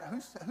Wildcat.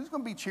 Who's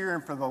going to be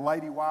cheering for the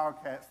Lady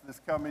Wildcats this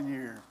coming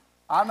year?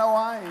 I know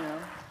I am.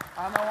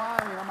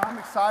 I'm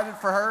excited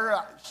for her.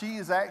 She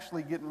is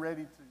actually getting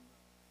ready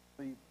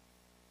to leave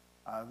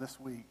this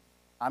week.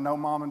 I know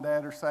Mom and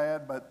Dad are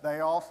sad, but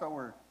they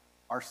also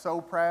are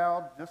so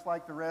proud. Just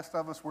like the rest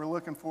of us, we're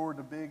looking forward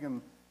to big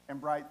and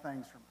bright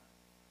things from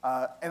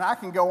her. And I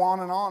can go on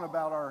and on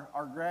about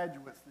our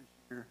graduates this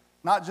year.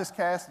 Not just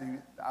Cassidy.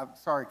 I'm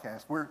sorry,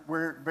 Cass.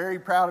 We're very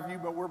proud of you,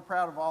 but we're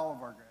proud of all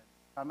of our graduates.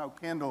 I know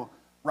Kendall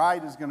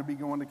Wright is going to be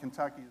going to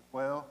Kentucky as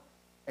well.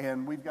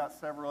 And we've got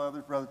several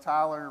others. Brother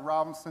Tyler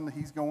Robinson,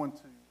 he's going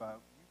to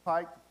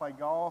Pike to play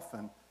golf.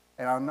 And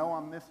I know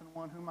I'm missing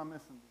one. Who am I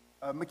missing?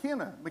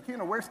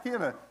 McKenna, where's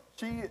Kenna?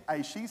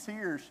 She's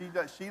here.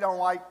 She don't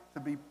like to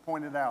be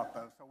pointed out,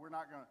 though. So we're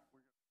not going to.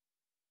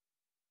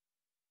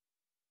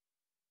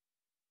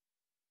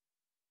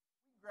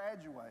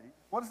 Graduate.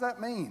 What does that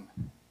mean?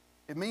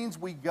 It means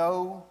we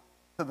go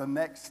to the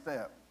next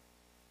step.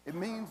 It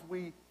means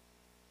we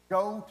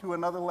go to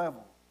another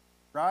level,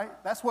 right?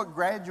 That's what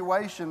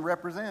graduation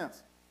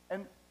represents.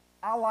 And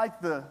I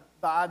like the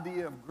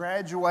idea of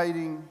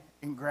graduating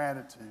in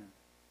gratitude.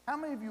 How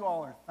many of you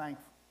all are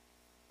thankful?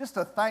 Just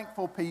a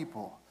thankful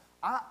people.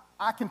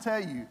 I can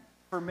tell you,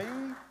 for me,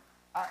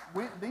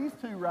 these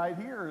two right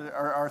here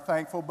are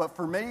thankful, but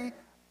for me,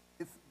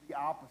 it's the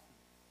opposite.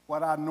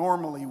 What I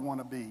normally want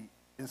to be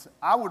is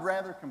I would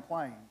rather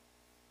complain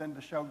than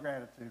to show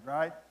gratitude,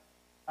 right?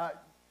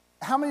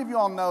 How many of you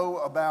all know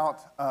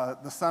about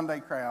the Sunday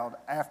crowd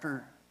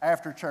after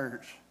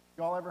church?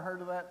 Y'all ever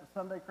heard of that, the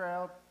Sunday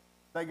crowd?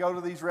 They go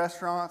to these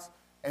restaurants,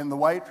 and the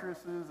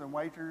waitresses and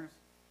waiters,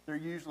 they're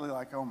usually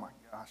like, oh my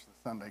gosh,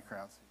 the Sunday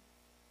crowd's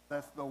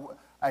here.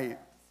 Hey,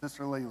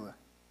 Sister Leela,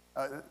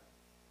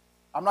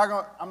 I'm not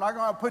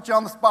going to put you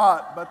on the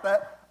spot,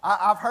 but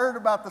I've heard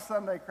about the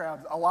Sunday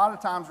crowds. A lot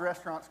of times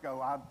restaurants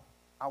go,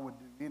 I would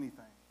do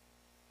anything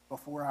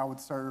before I would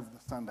serve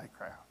the Sunday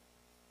crowd.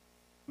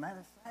 And that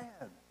is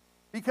sad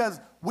because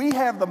we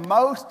have the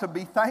most to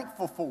be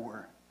thankful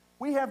for.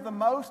 We have the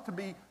most to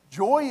be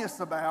joyous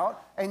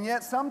about, and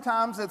yet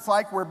sometimes it's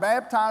like we're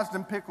baptized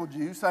in pickle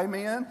juice,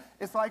 amen?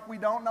 It's like we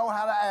don't know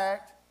how to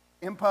act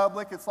in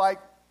public. It's like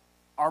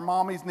our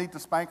mommies need to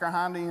spank our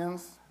hind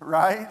ends,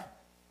 right?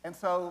 And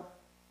so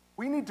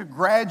we need to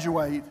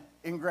graduate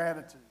in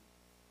gratitude.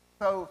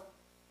 So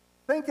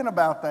thinking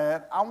about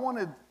that, I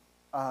wanted,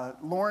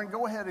 Lauren,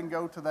 go ahead and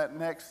go to that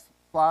next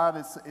slide.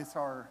 It's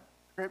our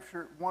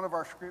scripture, one of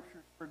our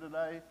scriptures for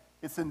today.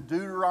 It's in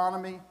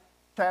Deuteronomy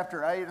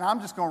chapter 8, and I'm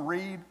just going to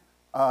read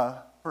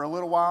for a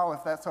little while,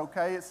 if that's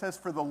okay. It says,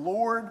 "For the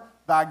Lord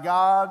thy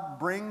God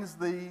brings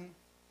thee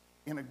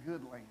in a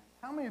good land."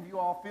 How many of you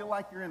all feel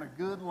like you're in a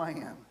good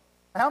land?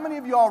 How many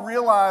of you all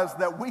realize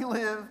that we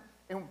live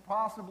in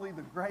possibly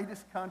the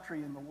greatest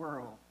country in the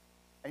world,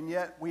 and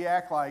yet we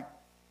act like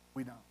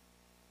we don't?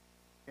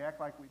 We act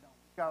like we don't.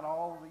 We've got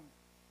all these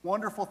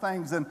wonderful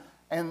things,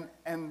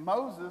 and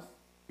Moses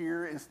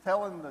here is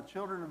telling the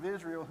children of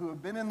Israel who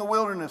have been in the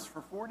wilderness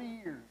for 40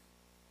 years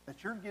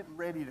that you're getting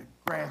ready to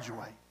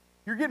graduate.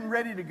 You're getting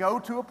ready to go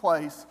to a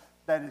place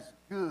that is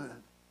good.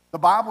 The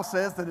Bible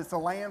says that it's a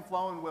land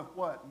flowing with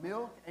what?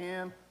 Milk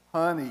and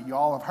honey.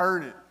 Y'all have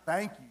heard it.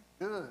 Thank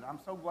you. Good. I'm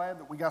so glad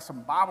that we got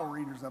some Bible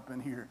readers up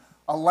in here.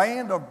 A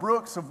land of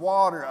brooks of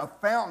water, of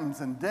fountains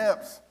and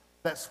depths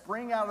that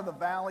spring out of the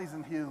valleys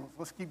and hills.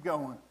 Let's keep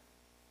going.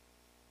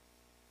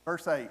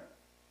 Verse 8.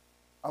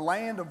 A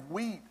land of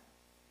wheat,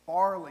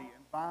 barley,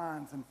 and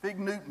vines, and fig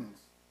Newtons,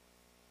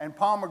 and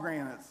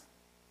pomegranates,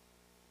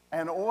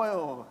 and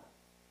oil,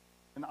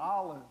 and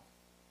olives,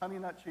 Honey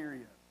Nut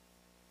Cheerios.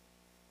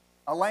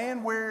 A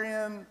land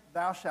wherein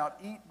thou shalt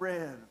eat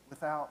bread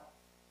without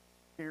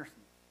scarcity.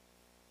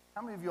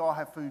 How many of you all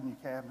have food in your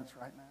cabinets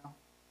right now?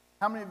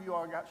 How many of you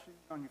all got shoes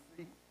on your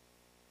feet?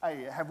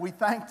 Hey, have we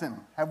thanked Him?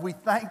 Have we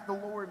thanked the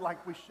Lord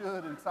like we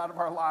should inside of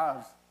our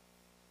lives?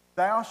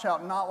 Thou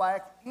shalt not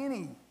lack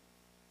anything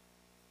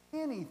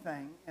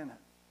in it.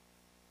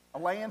 A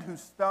land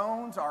whose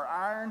stones are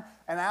iron,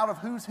 and out of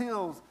whose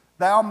hills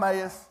thou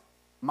mayest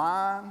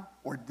mine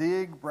or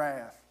dig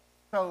brass.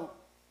 So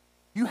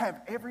you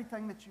have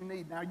everything that you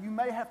need. Now, you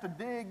may have to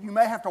dig, you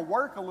may have to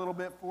work a little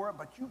bit for it,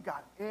 but you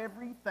got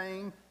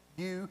everything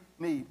you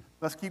need.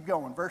 Let's keep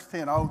going. Verse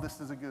 10. Oh,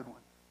 this is a good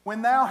one.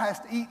 When thou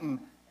hast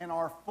eaten and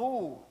are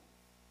full.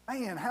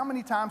 Man, how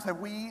many times have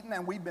we eaten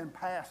and we've been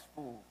past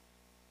full?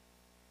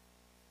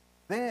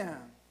 Then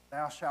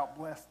thou shalt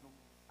bless the Lord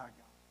thy God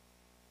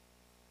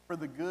for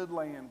the good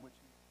land which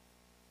He.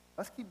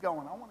 Let's keep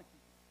going. I want to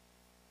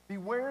keep.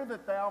 Beware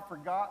that thou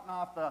forgot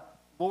not the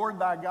Lord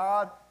thy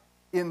God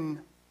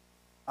in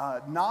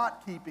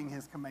not keeping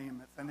His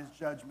commandments and His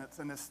judgments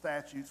and His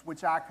statutes,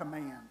 which I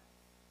command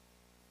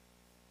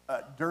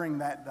during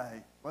that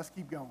day. Let's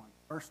keep going.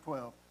 Verse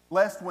 12.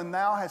 Lest when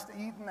thou hast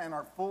eaten and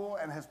art full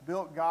and hast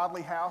built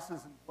godly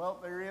houses and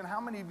dwelt therein. How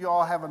many of you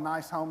all have a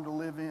nice home to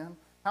live in?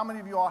 How many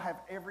of you all have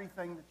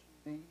everything that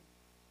you need?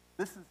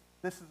 This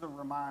is a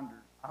reminder.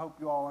 I hope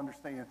you all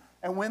understand.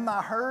 And when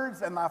thy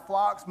herds and thy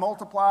flocks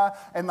multiply,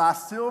 and thy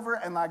silver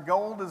and thy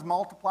gold is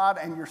multiplied,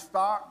 and your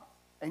stock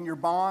and your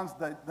bonds,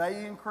 that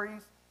they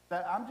increase.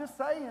 That I'm just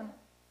saying,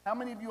 how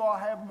many of you all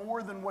have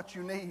more than what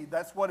you need?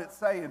 That's what it's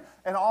saying.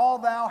 And all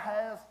thou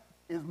hast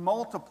is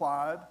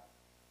multiplied,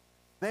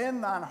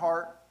 then thine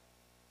heart,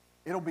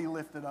 it'll be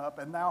lifted up,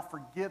 and thou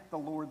forget the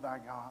Lord thy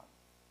God,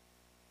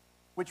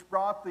 which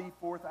brought thee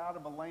forth out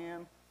of a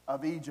land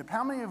of Egypt.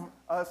 How many of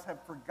us have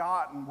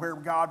forgotten where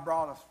God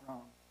brought us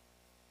from?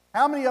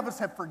 How many of us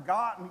have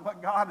forgotten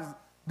what God has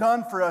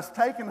done for us,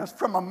 taking us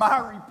from a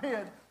miry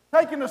pit,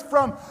 taking us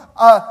from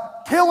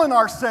killing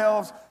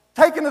ourselves,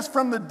 taking us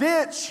from the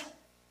ditch?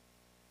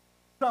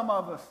 Some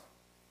of us.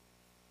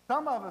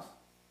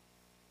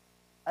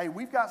 Hey,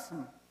 we've got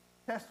some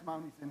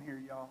testimonies in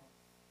here, y'all.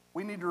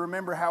 We need to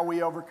remember how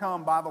we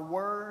overcome by the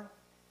word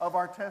of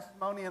our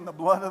testimony and the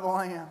blood of the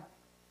Lamb.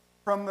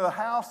 From the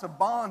house of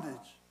bondage,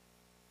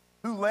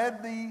 who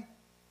led thee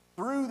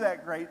through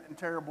that great and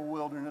terrible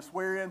wilderness,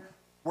 wherein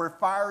were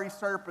fiery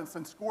serpents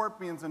and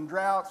scorpions and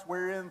droughts,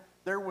 wherein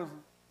there was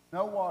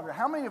no water.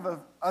 How many of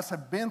us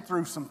have been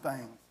through some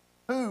things?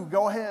 Who,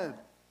 go ahead,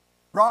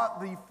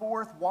 brought thee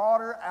forth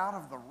water out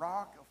of the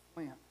rock of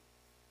flint.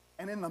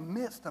 And in the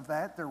midst of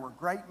that, there were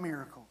great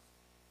miracles,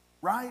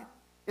 right?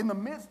 In the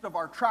midst of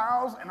our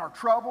trials and our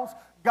troubles,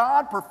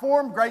 God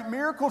performed great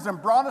miracles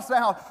and brought us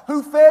out.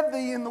 Who fed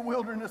thee in the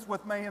wilderness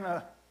with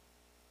manna,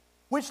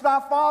 which thy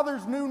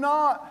fathers knew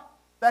not,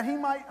 that He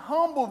might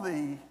humble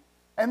thee,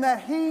 and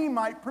that He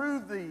might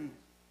prove thee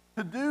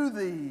to do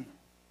thee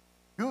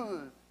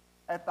good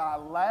at thy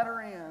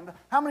latter end.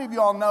 How many of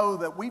y'all know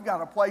that we've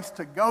got a place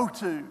to go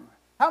to?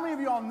 How many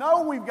of y'all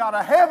know we've got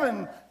a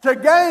heaven to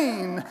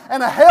gain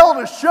and a hell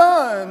to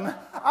shun?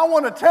 I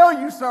want to tell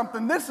you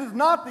something. This is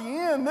not the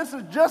end. This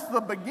is just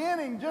the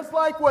beginning. Just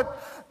like what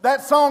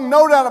that song,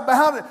 No Doubt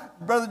About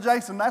It. Brother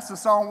Jason, that's the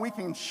song we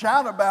can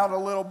shout about a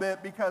little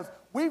bit, because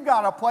we've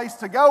got a place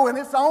to go and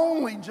it's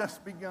only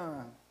just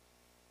begun.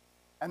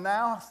 And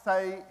now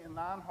say in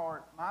thine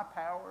heart, my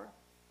power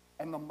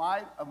and the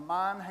might of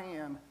mine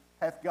hand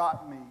hath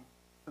got me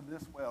to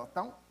this wealth.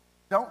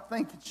 Don't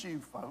think it's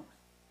you, folks.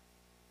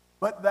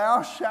 But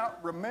thou shalt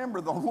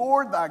remember the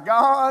Lord thy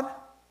God,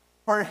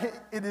 for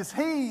it is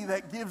He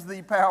that gives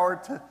thee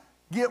power to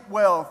get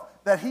wealth,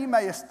 that He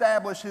may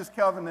establish His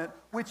covenant,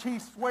 which He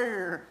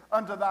sware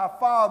unto thy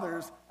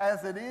fathers,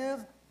 as it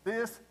is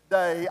this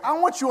day. I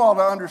want you all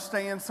to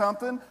understand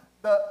something.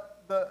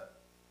 The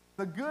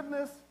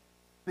goodness,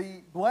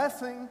 the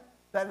blessing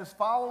that is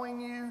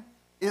following you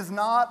is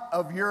not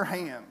of your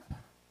hand.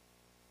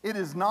 It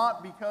is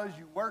not because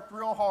you worked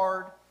real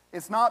hard.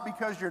 It's not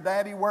because your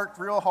daddy worked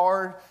real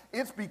hard.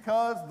 It's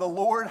because the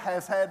Lord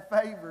has had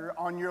favor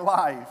on your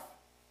life.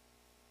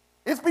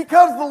 It's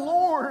because the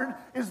Lord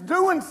is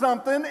doing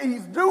something.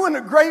 He's doing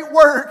a great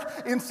work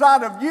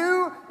inside of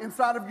you,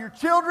 inside of your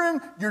children,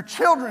 your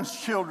children's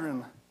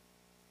children.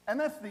 And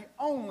that's the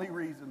only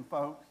reason,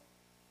 folks.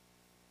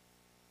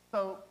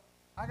 So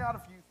I got a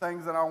few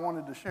things that I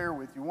wanted to share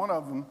with you. One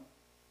of them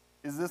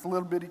is this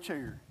little bitty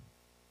chair.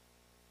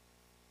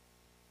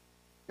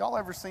 Y'all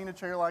ever seen a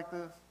chair like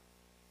this?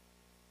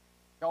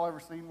 Y'all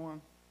ever seen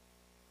one?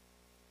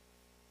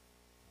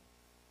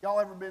 Y'all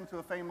ever been to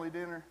a family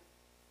dinner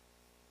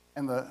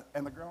and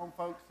the grown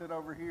folks sit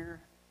over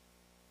here?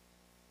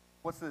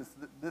 What's this?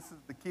 This is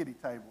the kiddie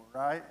table,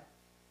 right?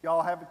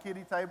 Y'all have a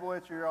kiddie table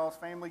at your all's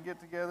family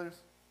get-togethers?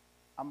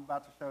 I'm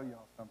about to show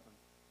y'all something.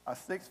 A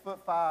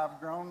 6'5"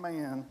 grown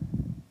man.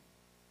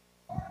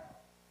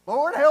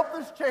 Lord, help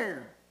this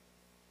chair.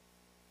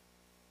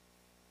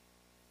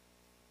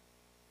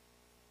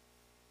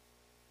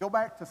 Go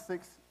back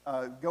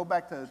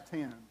to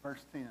 10,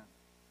 verse 10.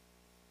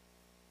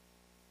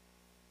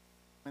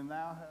 when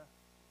thou hast,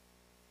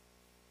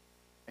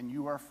 and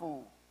you are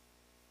full,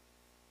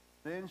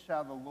 then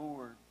shall the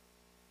Lord,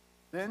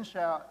 then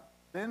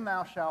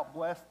thou shalt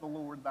bless the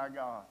Lord thy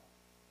God.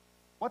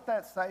 What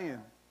that's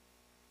saying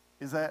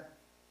is that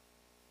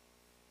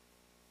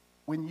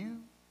when you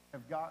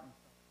have gotten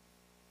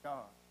something from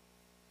God,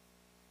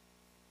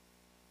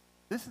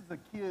 this is a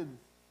kid's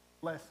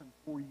lesson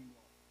for you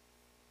all.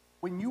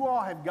 When you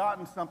all have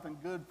gotten something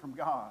good from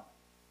God,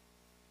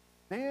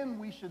 then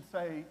we should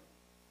say,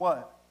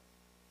 what?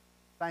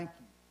 Thank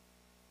you.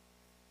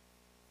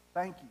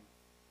 Thank you.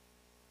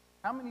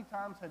 How many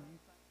times have you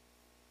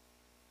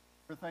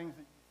thanked for things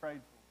that you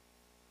prayed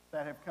for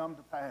that have come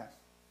to pass?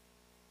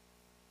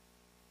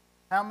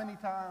 How many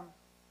times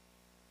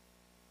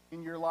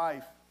in your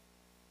life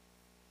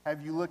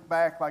have you looked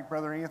back, like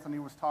Brother Anthony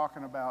was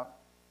talking about,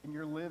 and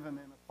you're living in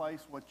a place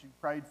what you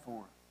prayed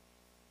for?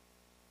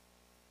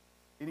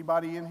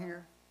 Anybody in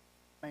here?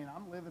 Man,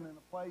 I'm living in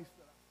a place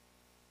that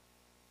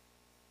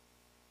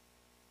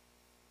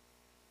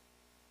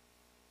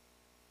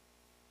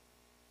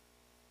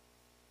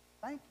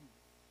thank you.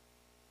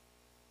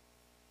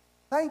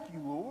 Thank you,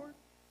 Lord.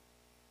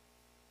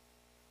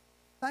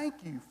 Thank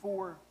you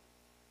for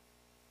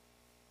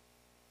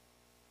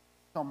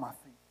on my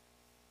feet.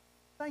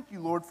 Thank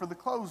you, Lord, for the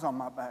clothes on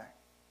my back.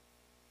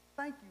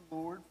 Thank you,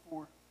 Lord,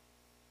 for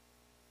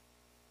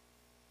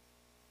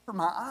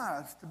my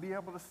eyes to be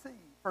able to see,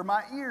 for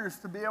my ears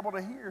to be able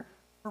to hear,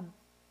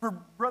 for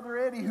Brother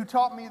Eddie who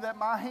taught me that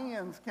my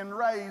hands can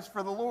raise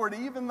for the Lord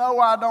even though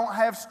I don't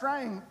have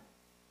strength.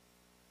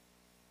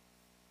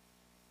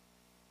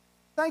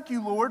 Thank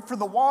you, Lord, for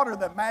the water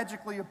that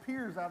magically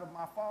appears out of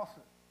my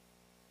faucet.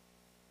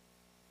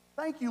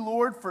 Thank you,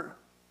 Lord, for...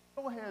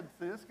 Go ahead,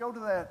 sis. Go to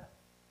that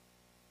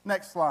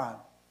next slide.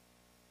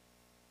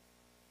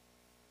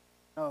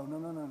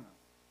 No.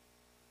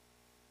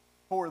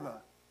 For the...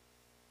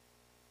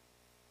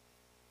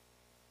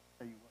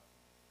 Tell you what.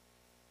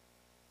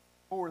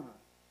 For the...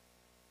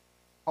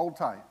 Hold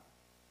tight.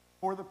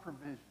 For the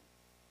provision.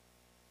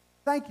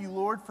 Thank you,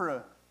 Lord, for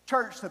a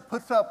church that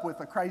puts up with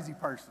a crazy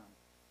person.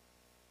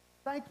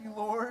 Thank you,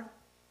 Lord.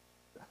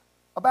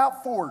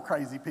 About 4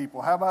 crazy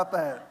people. How about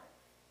that?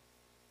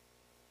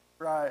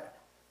 Right.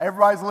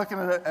 Everybody's looking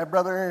at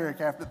Brother Eric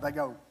after they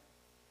go,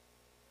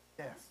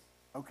 yes.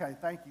 Okay,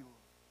 thank you, Lord.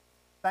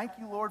 Thank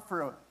you, Lord,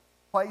 for a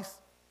place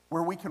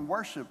where we can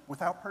worship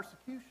without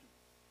persecution.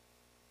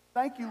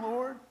 Thank you,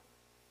 Lord,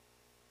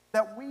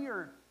 that we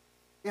are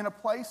in a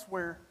place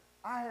where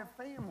I have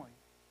family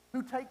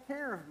who take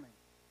care of me.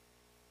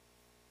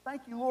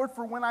 Thank you, Lord,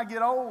 for when I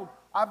get old,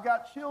 I've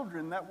got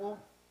children that will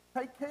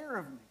take care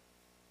of me.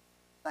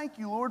 Thank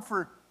you, Lord,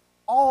 for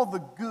all the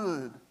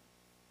good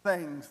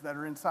things that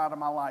are inside of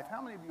my life.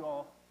 How many of you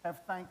all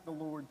have thanked the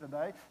Lord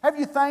today? Have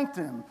you thanked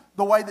Him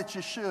the way that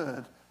you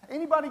should?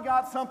 Anybody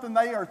got something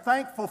they are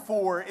thankful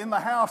for in the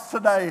house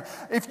today?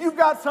 If you've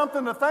got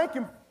something to thank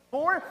Him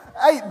for,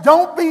 hey,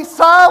 don't be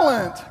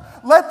silent.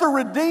 Let the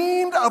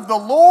redeemed of the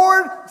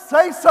Lord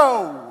say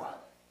so.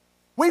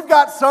 We've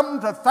got something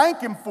to thank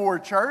Him for,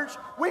 church.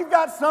 We've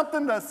got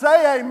something to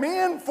say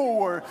amen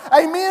for.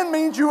 Amen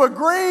means you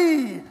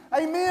agree.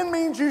 Amen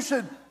means you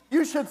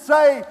should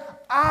say,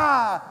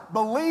 I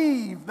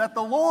believe that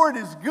the Lord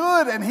is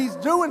good and He's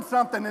doing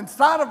something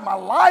inside of my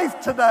life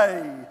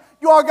today.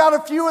 You all got a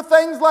few of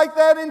things like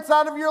that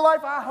inside of your life?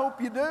 I hope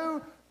you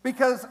do,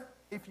 because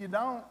if you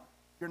don't,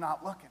 you're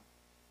not looking.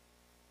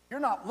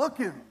 You're not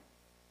looking.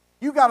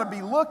 You got to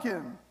be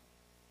looking.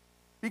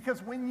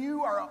 Because when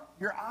your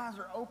eyes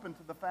are open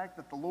to the fact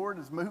that the Lord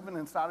is moving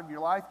inside of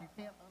your life, you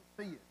can't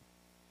unsee it.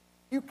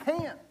 You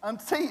can't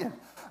unsee it.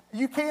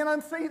 You can't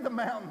unsee the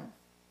mountains.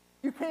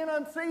 You can't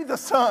unsee the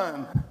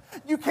sun.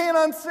 You can't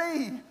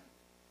unsee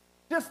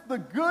just the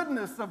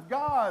goodness of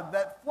God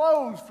that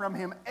flows from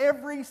Him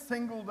every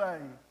single day.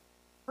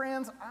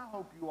 Friends, I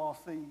hope you all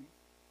see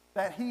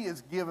that He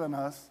has given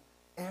us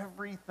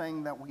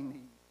everything that we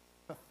need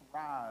to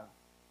thrive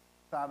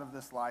inside of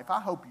this life. I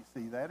hope you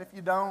see that. If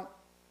you don't,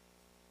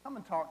 come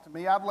and talk to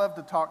me. I'd love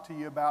to talk to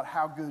you about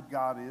how good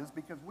God is,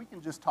 because we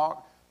can just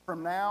talk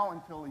from now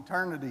until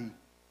eternity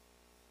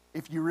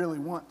if you really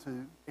want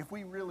to, if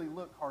we really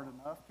look hard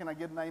enough. Can I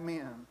get an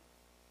amen?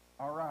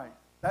 All right.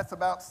 That's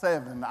about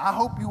 7. I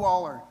hope you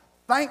all are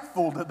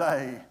thankful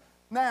today.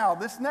 Now,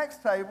 this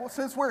next table,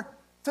 since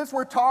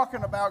we're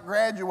talking about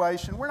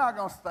graduation, we're not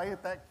going to stay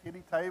at that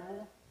kiddie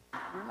table.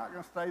 We're not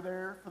going to stay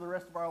there for the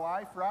rest of our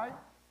life, right?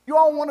 You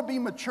all want to be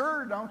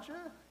mature, don't you?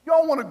 You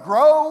all want to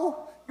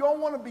grow. You all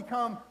want to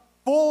become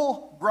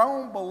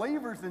full-grown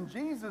believers in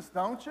Jesus,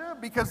 don't you?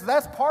 Because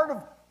that's part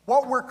of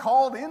what we're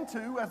called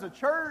into as a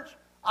church.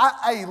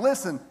 Hey,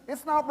 listen,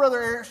 it's not Brother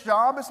Eric's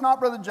job, it's not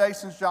Brother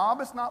Jason's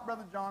job, it's not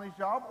Brother Johnny's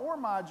job or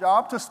my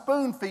job to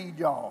spoon feed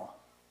y'all.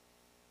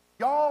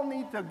 Y'all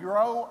need to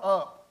grow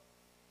up.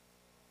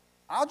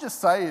 I'll just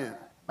say it.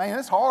 Man,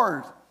 it's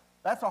hard.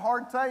 That's a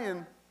hard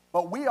saying,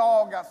 but we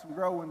all got some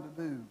growing to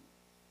do.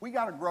 We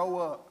got to grow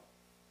up.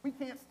 We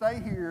can't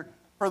stay here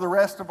for the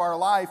rest of our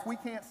life. We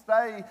can't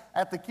stay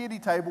at the kiddie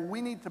table.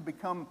 We need to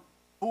become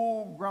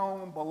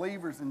full-grown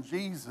believers in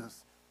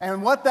Jesus.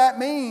 And what that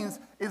means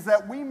is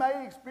that we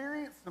may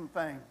experience some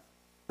things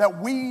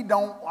that we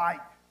don't like.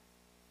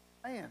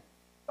 Man,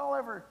 y'all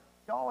ever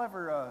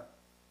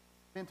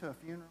been to a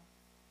funeral?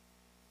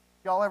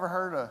 Y'all ever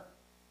heard a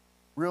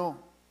real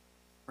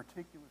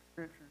particular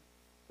scripture?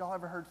 Y'all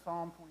ever heard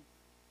Psalm 23?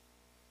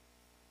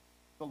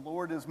 The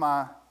Lord is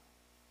my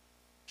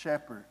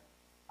shepherd.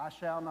 I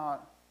shall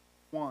not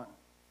want.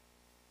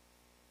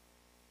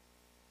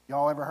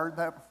 Y'all ever heard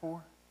that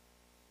before?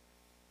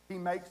 He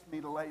makes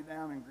me to lay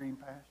down in green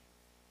pasture.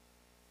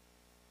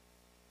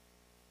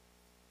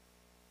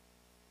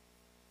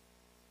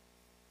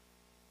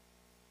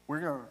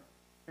 We're going to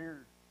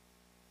share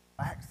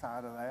the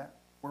backside of that,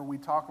 where we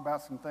talk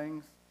about some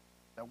things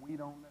that we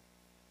don't necessarily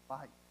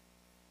like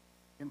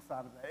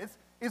inside of that.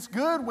 It's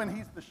good when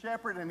he's the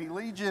shepherd and he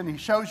leads you and he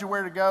shows you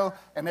where to go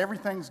and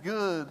everything's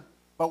good,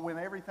 but when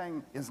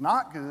everything is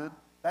not good,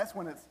 that's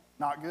when it's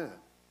not good,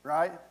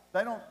 right?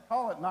 They don't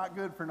call it not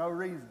good for no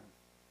reason.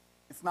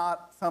 It's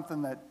not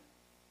something that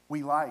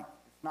we like.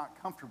 It's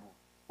not comfortable.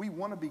 We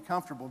want to be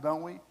comfortable,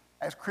 don't we?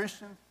 As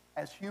Christians,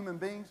 as human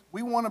beings,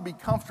 we want to be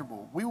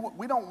comfortable.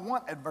 We don't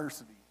want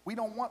adversity. We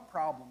don't want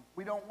problems.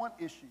 We don't want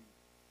issues.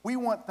 We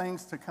want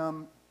things to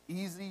come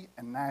easy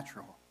and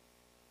natural.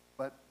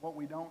 But what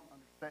we don't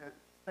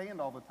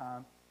understand all the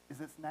time is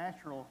it's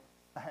natural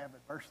to have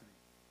adversity.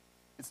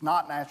 It's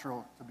not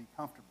natural to be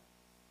comfortable.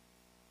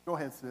 Go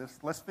ahead, sis.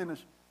 Let's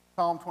finish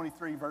Psalm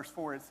 23, verse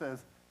 4. It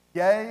says,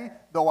 "Yea,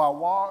 though I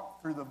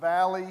walk through the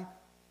valley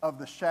of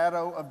the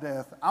shadow of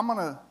death." I'm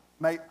gonna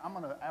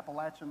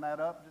Appalachian that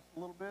up just a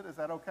little bit. Is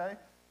that okay?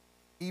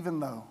 Even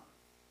though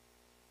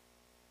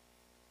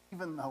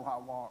I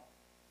walk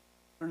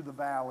through the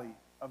valley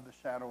of the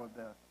shadow of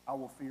death, I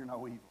will fear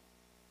no evil.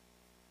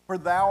 For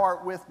thou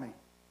art with me.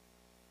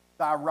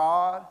 Thy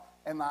rod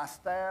and thy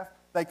staff,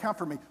 they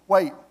comfort me.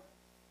 Wait,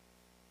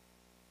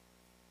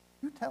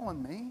 you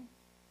telling me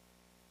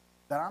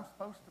that I'm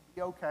supposed to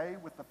be okay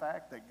with the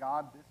fact that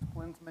God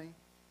disciplines me?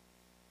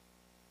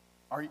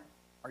 Are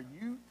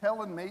you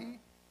telling me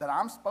that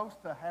I'm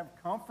supposed to have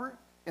comfort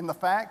in the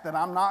fact that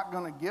I'm not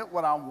going to get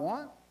what I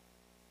want?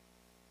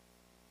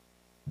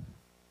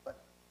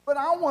 But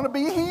I want to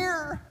be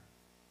here.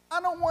 I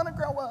don't want to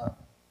grow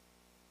up.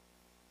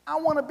 I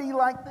want to be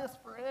like this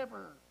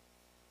forever.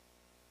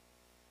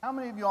 How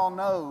many of y'all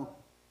know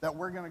that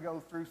we're going to go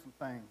through some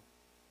things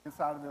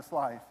inside of this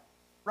life?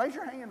 Raise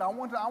your hand. I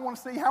want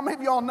to see how many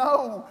of y'all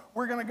know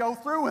we're going to go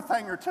through a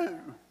thing or two.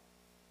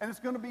 And it's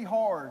going to be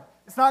hard.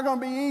 It's not going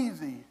to be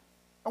easy.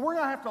 And we're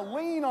going to have to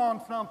lean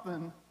on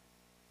something.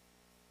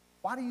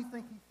 Why do you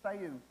think he's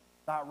saying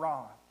thy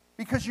rod?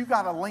 Because you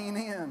got to lean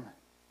in.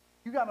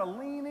 You got to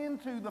lean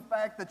into the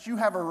fact that you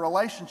have a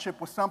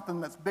relationship with something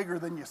that's bigger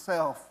than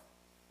yourself.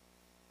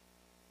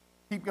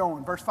 Keep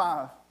going. Verse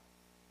 5.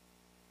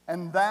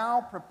 "And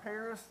thou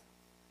preparest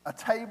a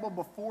table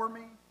before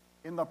me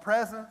in the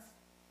presence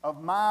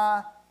of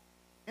my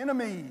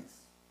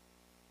enemies."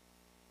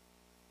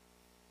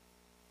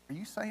 Are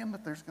you saying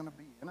that there's going to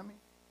be enemies?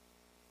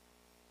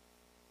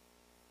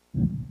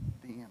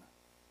 Deanna,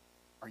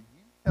 are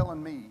you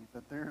telling me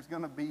that there's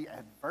going to be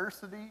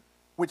adversity,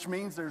 which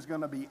means there's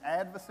going to be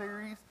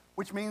adversaries,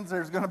 which means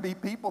there's going to be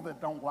people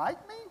that don't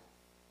like me?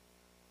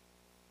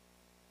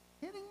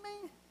 Kidding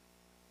me?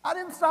 I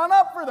didn't sign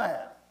up for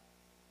that.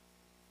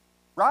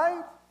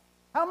 Right?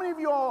 How many of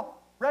you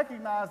all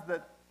recognize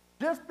that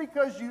just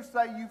because you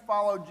say you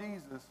follow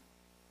Jesus,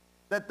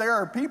 that there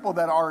are people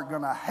that are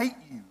going to hate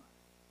you?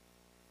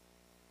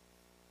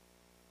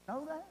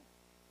 Know that?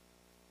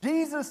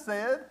 Jesus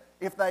said,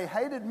 if they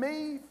hated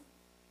me,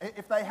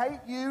 if they hate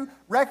you,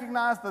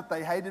 recognize that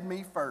they hated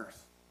me first.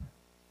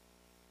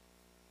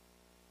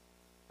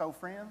 So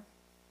friends,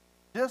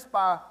 just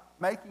by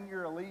making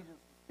your allegiance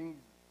to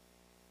Jesus,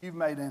 you've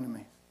made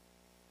enemies.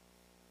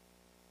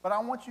 But I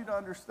want you to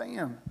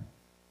understand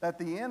that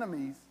the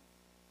enemies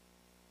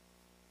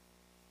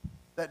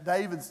that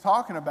David's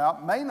talking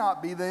about may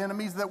not be the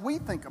enemies that we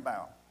think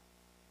about.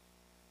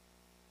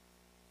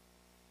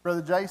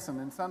 Brother Jason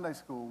in Sunday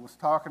school was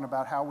talking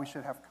about how we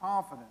should have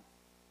confidence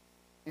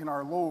in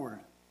our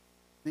Lord.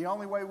 The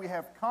only way we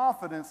have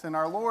confidence in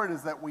our Lord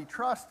is that we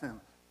trust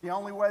him. The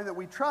only way that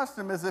we trust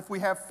him is if we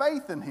have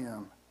faith in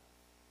him.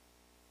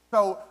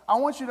 So I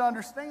want you to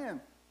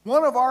understand,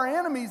 one of our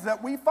enemies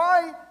that we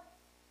fight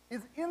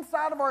is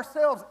inside of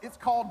ourselves. It's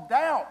called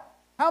doubt.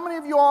 How many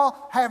of you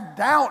all have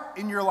doubt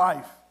in your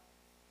life?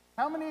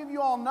 How many of you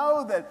all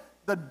know that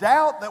the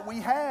doubt that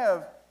we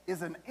have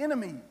is an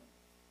enemy?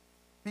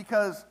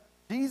 Because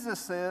Jesus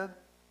said,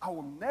 I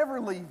will never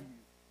leave you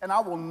and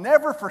I will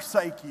never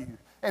forsake you.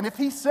 And if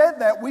he said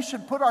that, we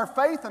should put our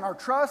faith and our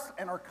trust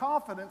and our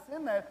confidence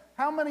in that.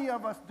 How many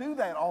of us do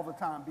that all the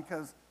time?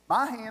 Because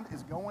my hand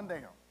is going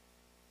down.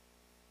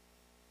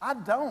 I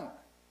don't.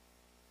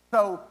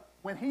 So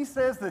when he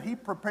says that he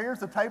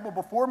prepares a table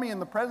before me in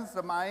the presence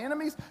of my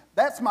enemies,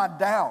 that's my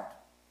doubt.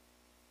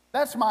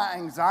 That's my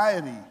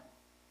anxiety.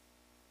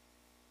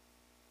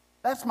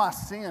 That's my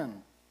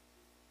sin.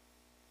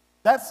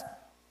 That's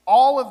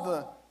all of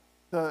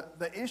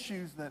the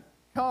issues that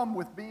come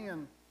with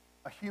being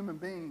a human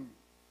being.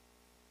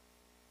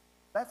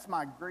 That's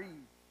my greed.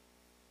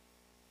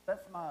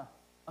 That's my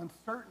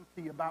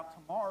uncertainty about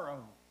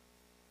tomorrow.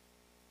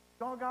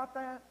 Y'all got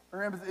that?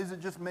 Or is it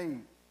just me?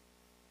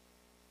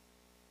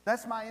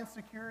 That's my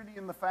insecurity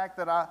in the fact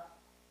that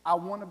I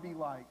want to be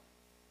like.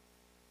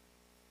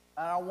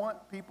 And I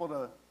want people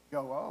to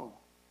go, oh,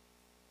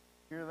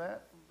 hear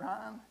that from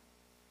Brian?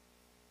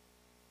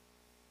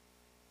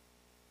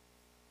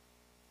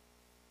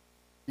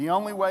 The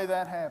only way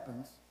that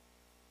happens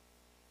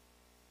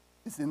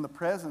is in the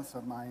presence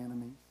of my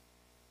enemies.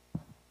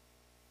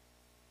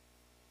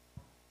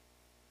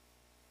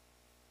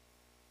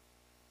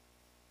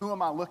 Who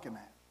am I looking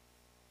at?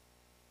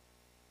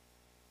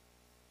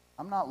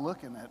 I'm not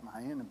looking at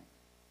my enemy.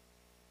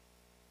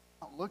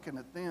 I'm not looking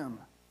at them.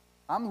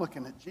 I'm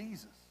looking at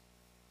Jesus.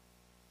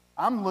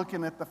 I'm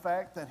looking at the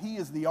fact that he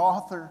is the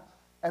author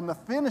and the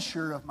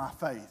finisher of my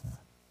faith.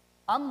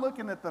 I'm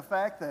looking at the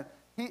fact that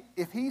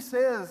if he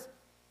says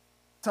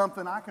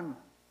something, I can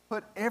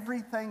put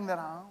everything that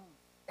I own,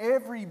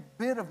 every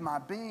bit of my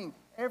being,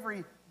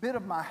 every bit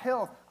of my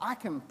health, I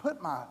can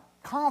put my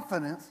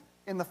confidence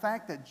in the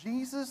fact that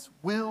Jesus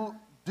will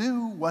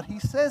do what he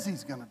says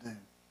he's going to do.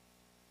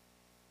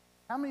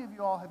 How many of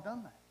you all have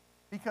done that?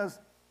 Because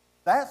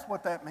that's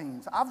what that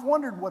means. I've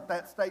wondered what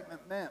that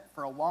statement meant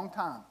for a long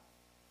time.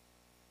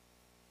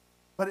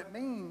 But it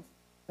means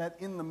that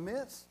in the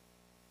midst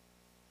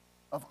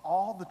of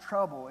all the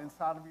trouble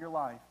inside of your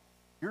life,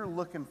 you're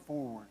looking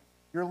forward.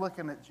 You're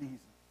looking at Jesus.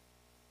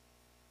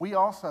 We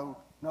also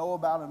know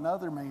about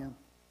another man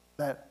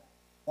that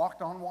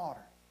walked on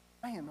water.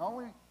 Man,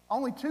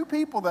 only two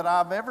people that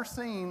I've ever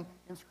seen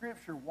in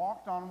Scripture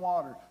walked on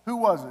water. Who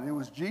was it? It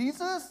was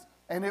Jesus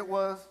and it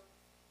was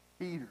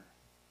Peter,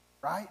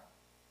 right?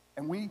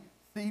 And we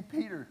see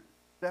Peter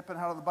stepping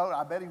out of the boat.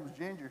 I bet he was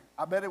ginger.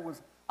 I bet it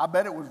was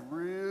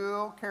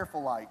real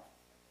careful like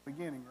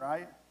beginning,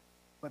 right?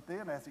 But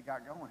then as he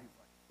got going, he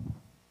was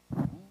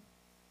like,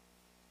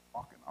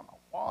 walking on the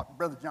water.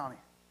 Brother Johnny,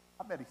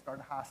 I bet he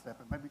started high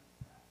stepping. Maybe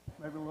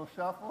a little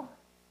shuffle.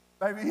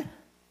 Maybe,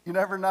 you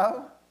never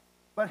know.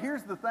 But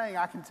here's the thing,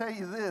 I can tell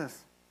you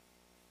this.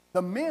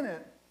 The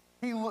minute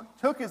he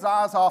took his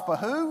eyes off of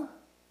who?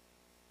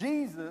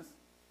 Jesus,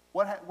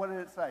 what did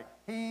it say?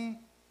 He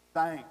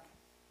sank.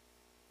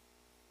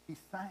 He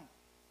sank.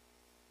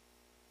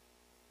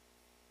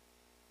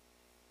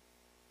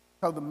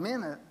 So the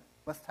minute,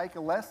 let's take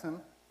a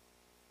lesson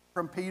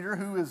from Peter,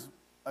 who is,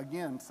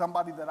 again,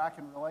 somebody that I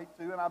can relate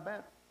to, and I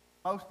bet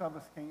most of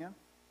us can.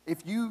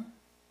 If you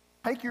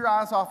take your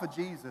eyes off of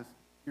Jesus,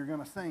 you're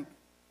going to sink.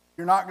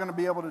 You're not going to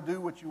be able to do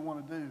what you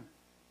want to do.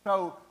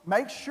 So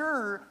make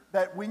sure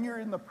that when you're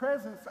in the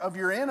presence of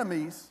your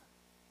enemies,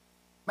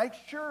 make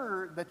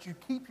sure that you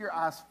keep your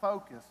eyes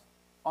focused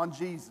on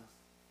Jesus.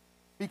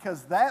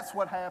 Because that's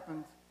what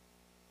happens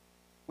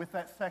with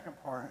that second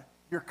part.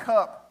 Your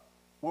cup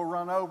will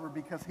run over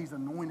because he's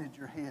anointed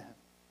your head.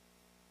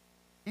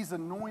 He's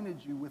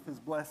anointed you with his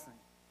blessing.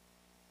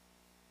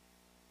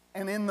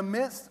 And in the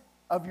midst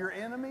of your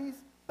enemies,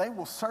 they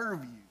will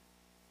serve you.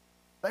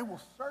 They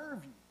will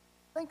serve you.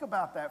 Think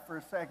about that for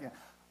a second.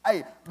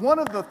 Hey, one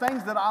of the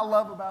things that I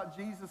love about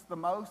Jesus the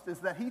most is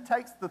that he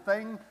takes the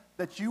thing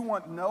that you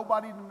want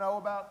nobody to know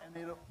about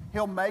and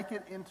he'll make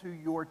it into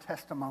your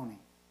testimony.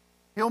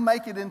 He'll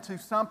make it into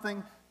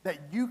something that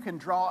you can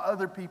draw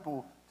other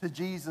people to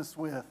Jesus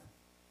with.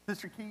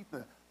 Sister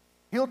Keitha,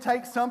 he'll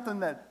take something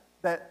that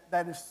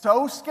is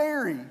so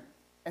scary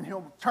and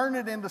he'll turn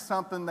it into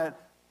something that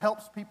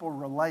helps people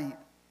relate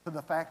to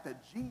the fact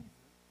that Jesus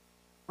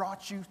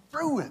brought you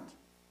through it.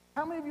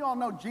 How many of you all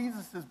know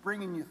Jesus is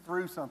bringing you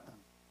through something?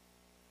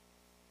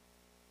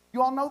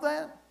 You all know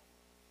that?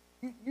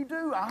 You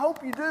do. I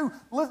hope you do.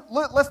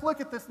 Let's look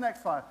at this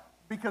next slide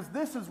because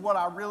this is what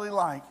I really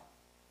like.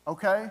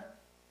 Okay?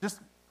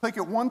 Just click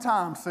it one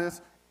time, sis.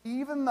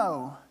 Even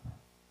though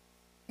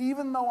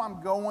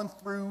I'm going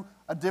through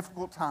a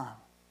difficult time,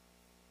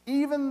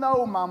 even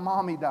though my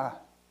mommy died,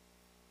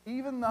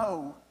 even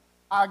though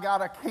I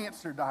got a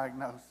cancer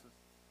diagnosis,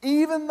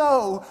 even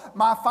though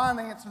my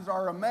finances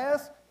are a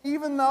mess,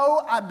 even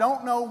though I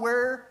don't know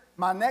where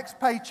my next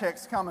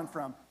paycheck's coming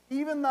from,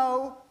 even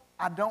though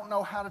I don't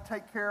know how to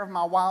take care of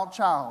my wild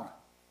child,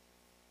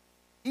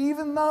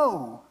 even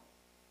though,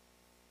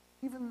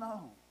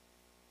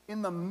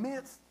 in the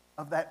midst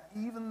of that,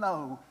 even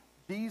though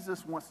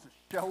Jesus wants to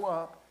show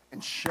up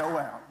and show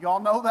out. Y'all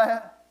know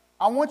that?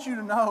 I want you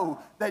to know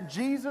that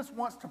Jesus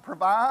wants to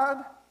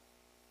provide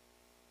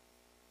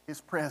his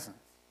presence.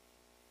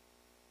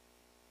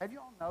 Have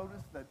you all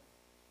noticed that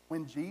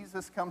when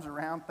Jesus comes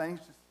around, things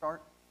just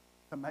start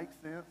to make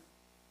sense?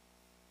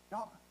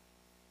 Y'all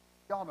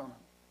don't know.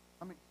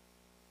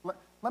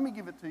 Let me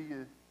give it to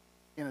you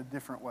in a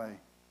different way.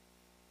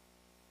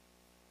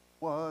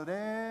 Whatever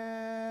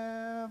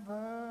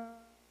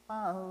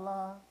my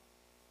life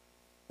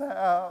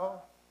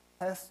thou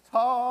hast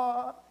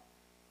taught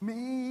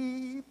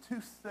me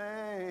to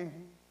say,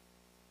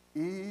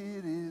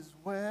 it is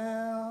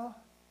well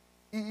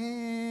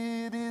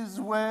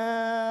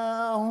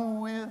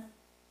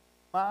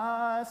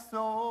my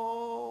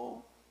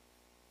soul.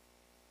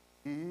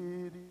 It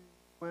is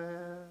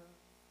well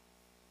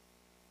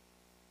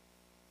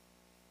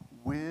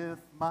with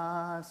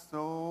my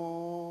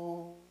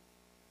soul.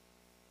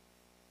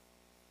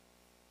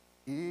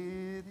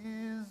 It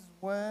is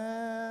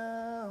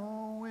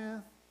well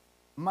with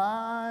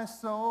my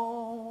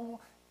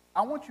soul.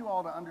 I want you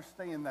all to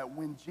understand that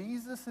when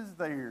Jesus is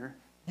there,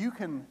 you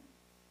can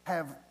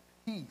have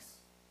peace.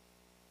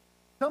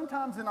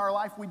 Sometimes in our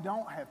life we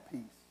don't have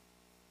peace.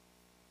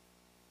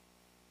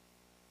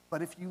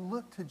 But if you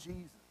look to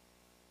Jesus,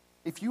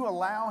 if you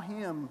allow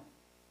him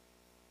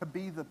to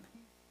be the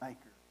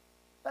peacemaker,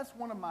 that's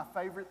one of my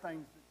favorite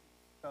things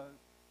that he does.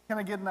 Can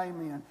I get an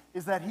amen?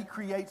 Is that he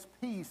creates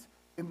peace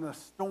in the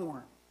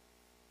storm.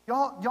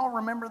 Y'all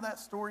remember that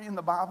story in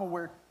the Bible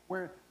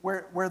where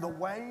the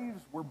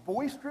waves were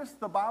boisterous,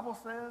 the Bible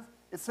says?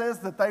 It says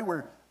that they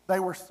were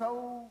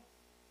so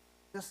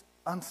just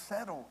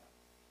unsettled.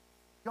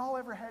 Y'all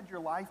ever had your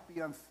life be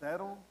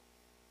unsettled?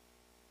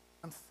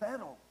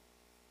 Unsettled.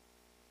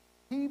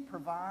 He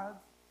provides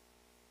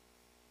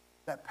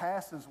that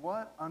passes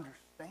what?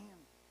 Understanding.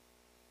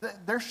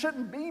 There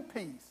shouldn't be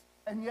peace,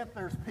 and yet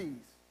there's peace.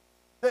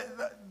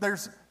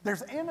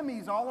 There's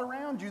enemies all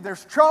around you.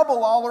 There's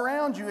trouble all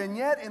around you, and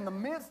yet in the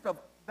midst of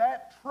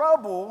that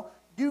trouble,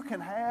 you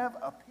can have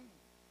a peace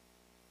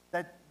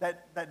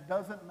that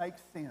doesn't make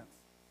sense.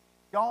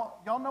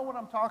 Y'all know what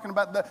I'm talking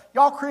about.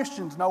 Y'all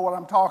Christians know what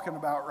I'm talking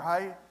about,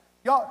 right?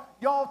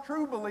 Y'all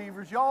true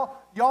believers, y'all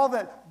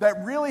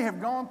that really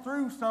have gone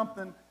through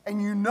something,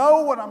 and you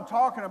know what I'm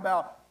talking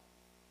about.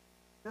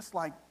 Just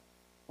like,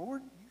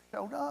 Lord, you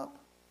showed up.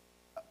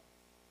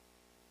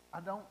 I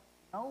don't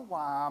know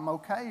why I'm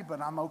okay,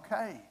 but I'm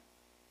okay.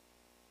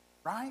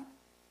 Right?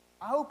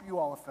 I hope you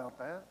all have felt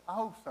that. I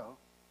hope so.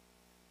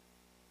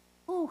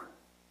 Whew.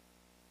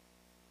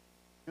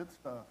 Good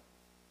stuff.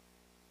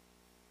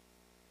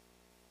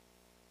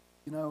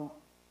 You know,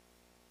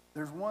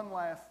 there's one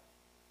last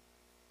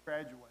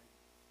graduate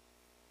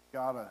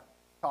got to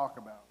talk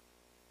about.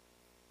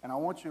 And I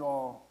want you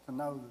all to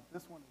know that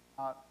this one is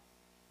not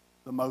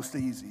the most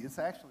easy. It's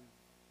actually,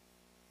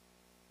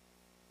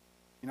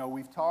 you know,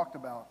 we've talked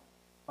about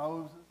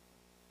Moses,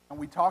 and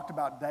we talked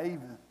about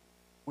David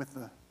with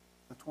the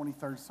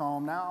 23rd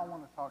Psalm. Now I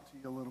want to talk to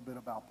you a little bit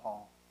about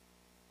Paul.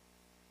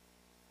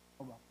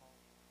 A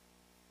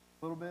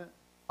little bit.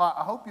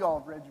 I hope you all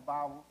have read your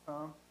Bible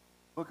some.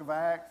 Book of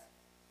Acts,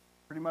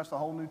 pretty much the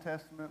whole New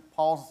Testament.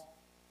 Paul's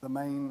the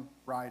main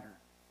writer.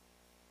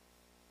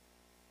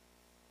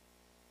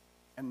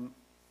 And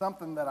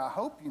something that I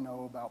hope you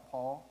know about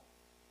Paul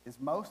is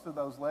most of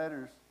those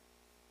letters,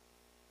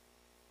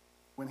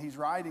 when he's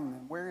writing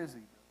them, where is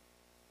he?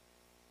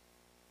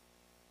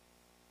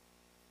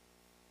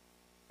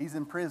 He's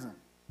in prison.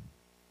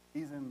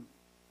 He's in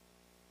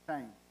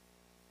chains.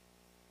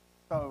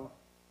 So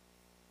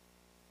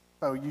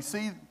you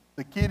see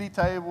the kiddie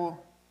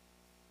table,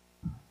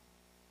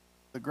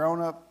 the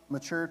grown-up,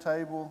 mature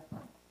table,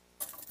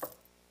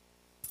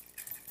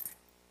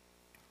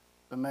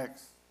 the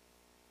next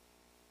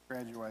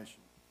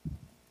graduation.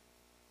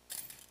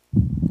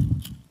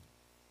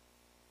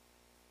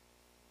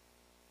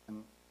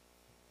 And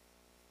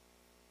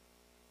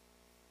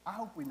I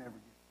hope we never get.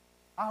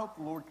 I hope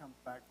the Lord comes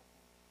back.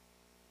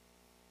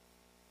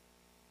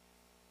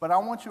 But I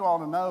want you all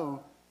to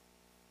know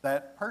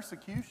that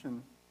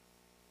persecution,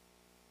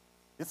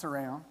 it's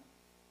around.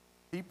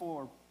 People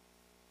are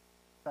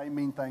say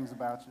mean things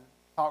about you,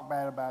 talk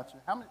bad about you.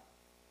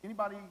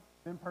 Anybody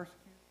been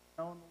persecuted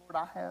knowing the Lord?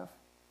 I have.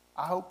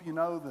 I hope you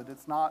know that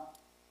it's not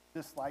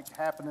just like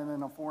happening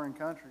in a foreign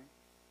country.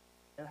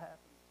 It happens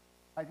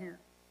right here,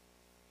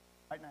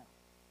 right now.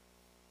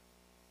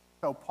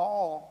 So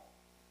Paul,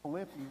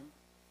 Philippians,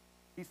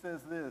 he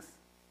says this.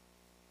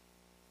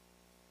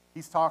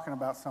 He's talking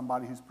about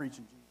somebody who's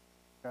preaching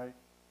Jesus, okay?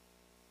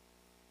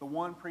 The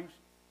one preaching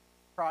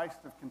Christ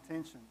of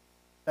contention.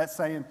 That's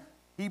saying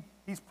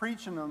he's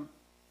preaching them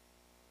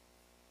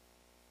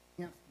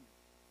against you.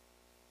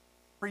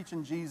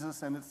 Preaching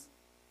Jesus and it's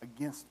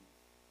against you.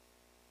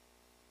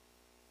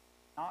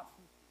 Not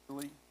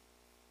sincerely,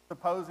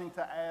 supposing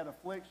to add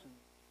affliction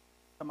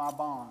to my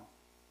bond.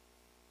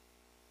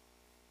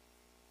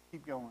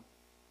 Keep going.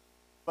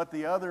 But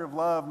the other of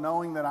love,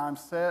 knowing that I'm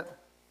set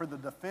for the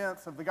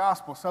defense of the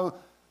gospel. So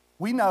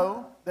we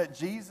know that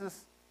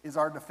Jesus is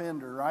our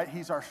defender, right?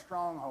 He's our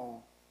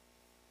stronghold.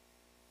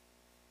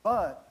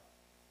 But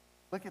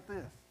look at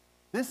this.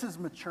 This is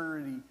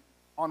maturity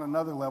on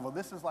another level.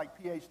 This is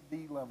like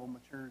PhD level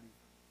maturity.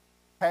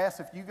 Cass,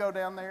 if you go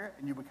down there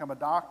and you become a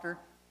doctor,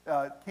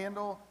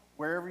 Kendall,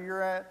 wherever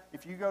you're at,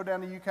 if you go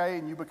down to UK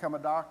and you become a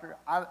doctor,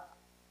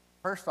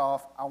 first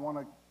off, I want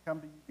to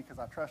come to you because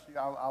I trust you.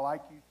 I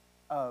like you.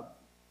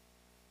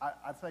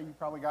 I'd say you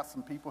probably got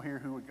some people here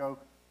who would go,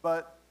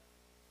 but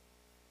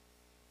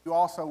you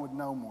also would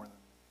know more than me.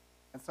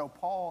 And so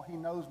Paul, he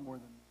knows more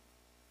than me.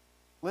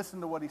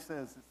 Listen to what he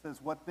says. It says,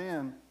 what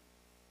then,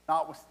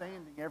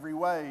 notwithstanding every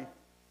way,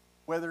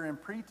 whether in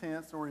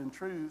pretense or in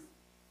truth,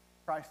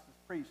 Christ is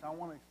preached. I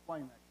want to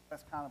explain that.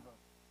 That's kind of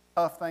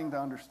tough thing to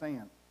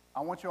understand.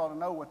 I want you all to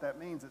know what that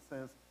means. It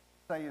says,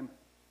 saying,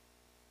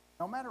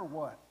 no matter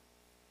what,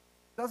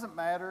 it doesn't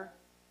matter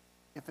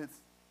if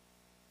it's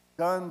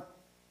done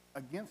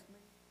against me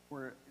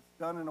or it's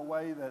done in a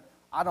way that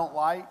I don't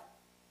like,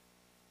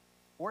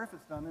 or if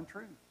it's done in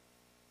truth.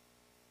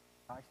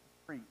 Christ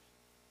is preached.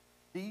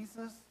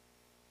 Jesus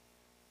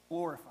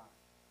glorified.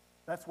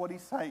 That's what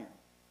he's saying.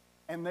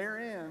 And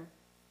therein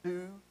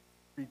to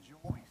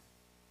rejoice.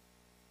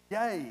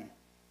 Yea.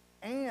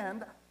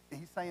 And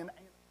he's saying, and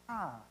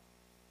I.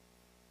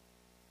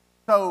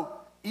 So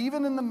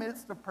even in the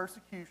midst of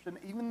persecution,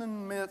 even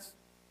in the midst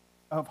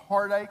of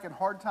heartache and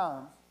hard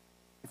times,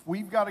 if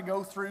we've got to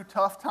go through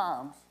tough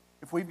times,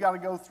 if we've got to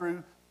go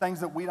through things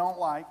that we don't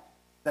like,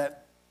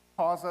 that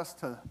cause us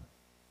to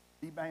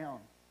be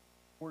bound,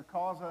 or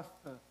cause us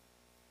to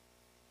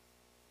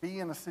be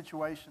in a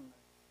situation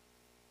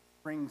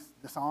that brings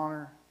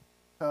dishonor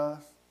to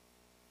us.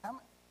 How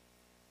many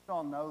of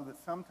y'all know that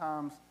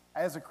sometimes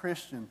as a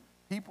Christian,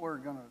 people are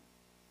going to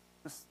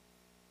just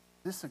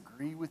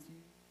disagree with you?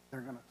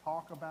 They're going to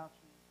talk about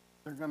you.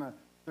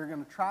 They're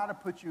going to try to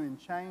put you in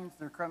chains.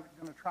 They're going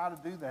to try to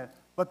do that.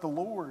 But the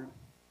Lord,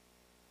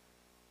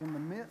 in the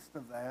midst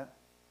of that,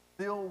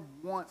 still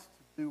wants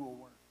to do a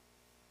work.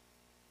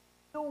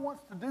 Still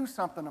wants to do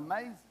something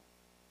amazing.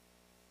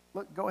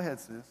 Look, go ahead,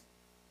 sis.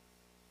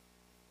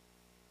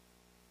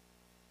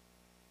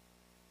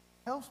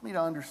 Helps me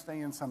to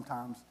understand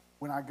sometimes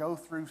when I go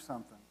through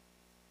something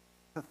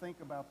to think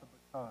about the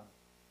because.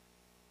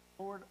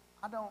 Lord,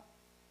 I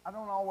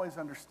don't always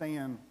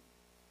understand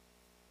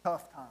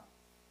tough times.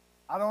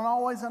 I don't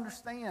always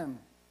understand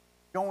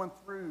going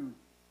through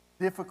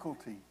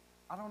difficulty.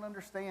 I don't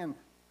understand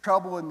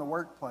trouble in the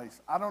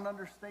workplace. I don't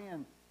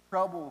understand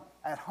trouble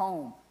at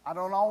home. I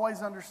don't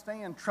always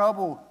understand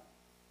trouble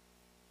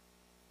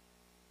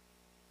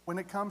when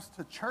it comes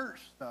to church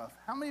stuff.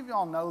 How many of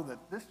y'all know that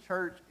this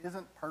church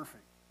isn't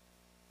perfect?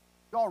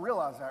 Y'all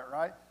realize that,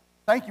 right?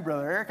 Thank you,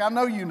 Brother Eric. I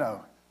know you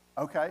know.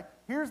 Okay?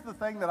 Here's the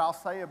thing that I'll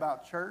say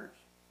about church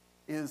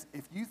is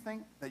if you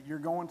think that you're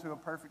going to a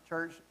perfect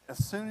church,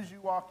 as soon as you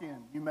walk in,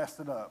 you messed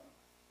it up.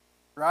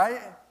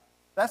 Right?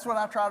 That's what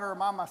I try to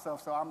remind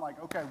myself. So I'm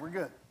like, okay, we're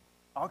good.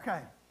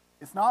 Okay.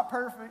 It's not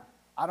perfect.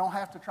 I don't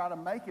have to try to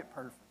make it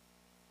perfect.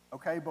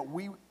 Okay? But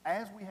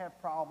as we have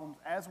problems,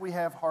 as we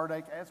have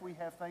heartache, as we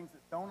have things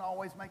that don't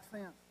always make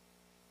sense,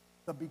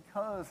 the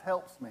because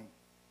helps me.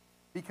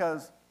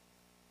 Because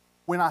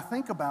when I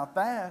think about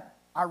that,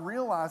 I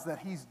realize that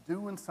he's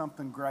doing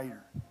something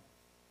greater.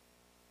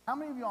 How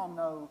many of y'all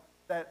know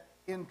that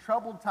in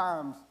troubled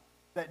times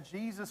that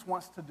Jesus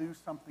wants to do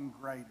something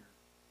greater?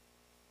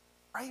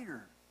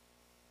 Greater.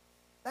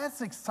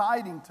 That's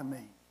exciting to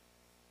me.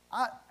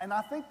 And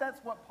I think that's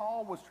what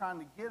Paul was trying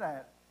to get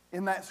at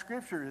in that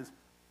scripture is,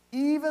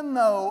 even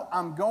though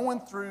I'm going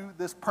through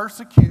this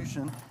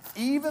persecution,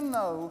 even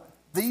though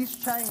these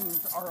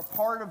chains are a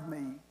part of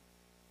me,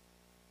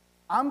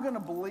 I'm going to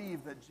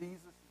believe that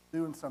Jesus is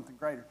doing something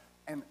greater.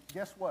 And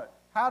guess what?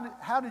 How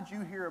did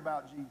you hear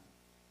about Jesus?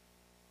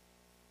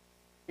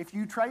 If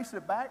you trace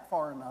it back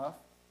far enough,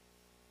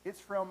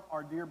 it's from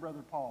our dear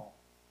brother Paul.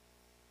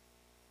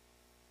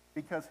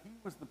 Because he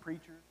was the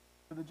preacher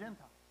to the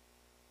Gentiles.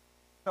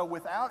 So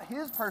without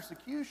his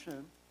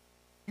persecution,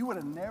 you would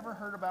have never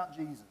heard about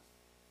Jesus.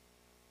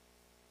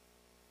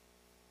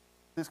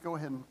 Just go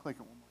ahead and click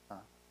it one more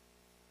time.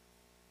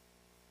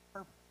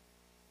 Purpose.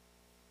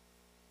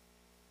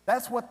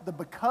 That's what the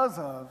because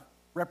of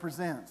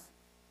represents.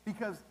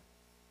 Because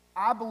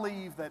I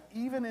believe that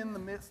even in the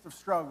midst of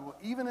struggle,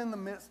 even in the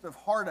midst of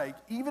heartache,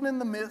 even in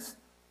the midst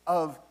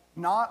of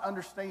not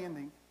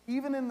understanding,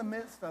 even in the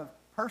midst of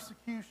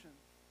persecution,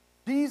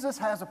 Jesus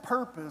has a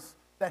purpose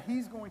that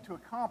he's going to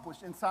accomplish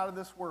inside of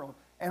this world.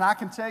 And I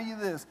can tell you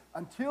this,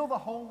 until the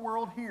whole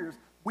world hears,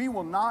 we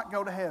will not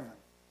go to heaven.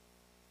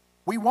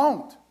 We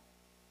won't.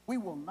 We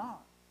will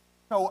not.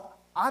 So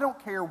I don't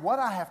care what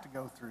I have to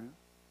go through.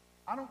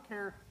 I don't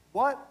care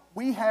what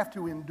we have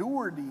to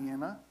endure,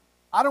 Deanna.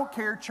 I don't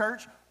care,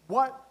 church,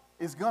 what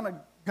is going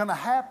to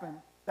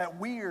happen that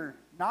we're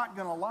not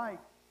going to like.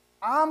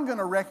 I'm going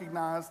to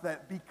recognize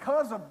that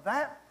because of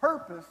that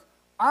purpose,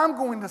 I'm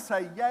going to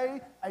say, yea,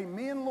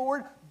 amen,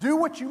 Lord, do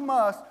what you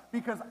must,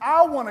 because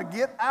I want to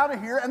get out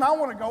of here and I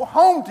want to go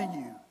home to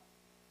you.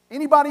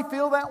 Anybody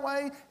feel that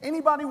way?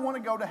 Anybody want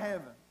to go to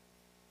heaven?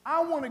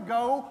 I want to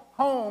go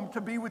home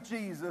to be with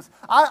Jesus.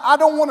 I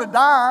don't want to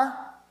die.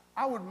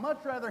 I would much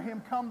rather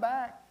him come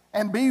back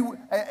and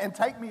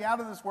take me out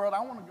of this world.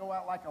 I want to go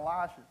out like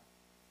Elisha,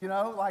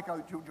 like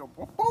a,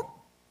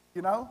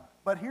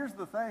 But here's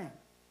the thing.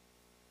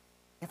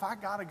 If I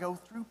got to go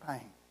through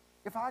pain,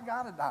 if I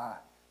got to die,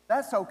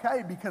 that's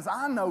okay, because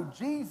I know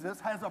Jesus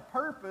has a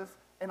purpose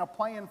and a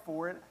plan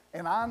for it,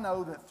 and I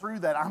know that through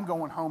that I'm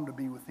going home to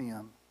be with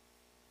him.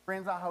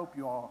 Friends, I hope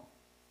you all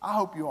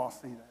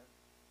see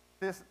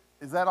that.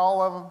 Is that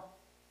all of them?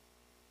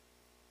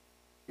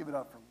 Give it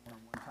up for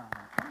Lauren one time.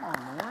 Come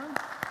on, Lauren.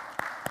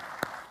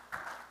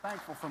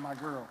 Thankful for my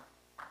girl.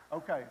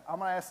 Okay, I'm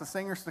going to ask the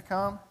singers to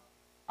come.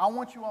 I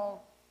want you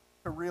all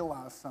to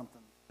realize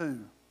something,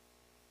 too.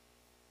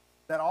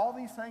 that all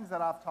these things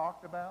that I've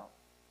talked about,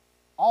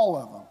 all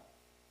of them,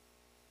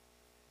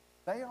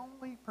 they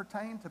only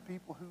pertain to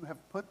people who have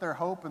put their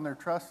hope and their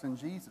trust in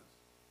Jesus.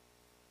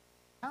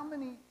 How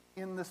many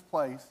in this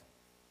place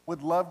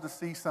would love to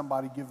see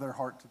somebody give their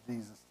heart to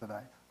Jesus today?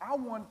 I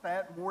want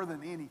that more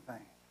than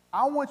anything.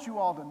 I want you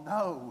all to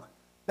know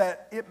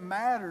that it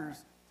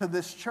matters to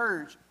this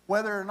church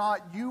whether or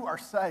not you are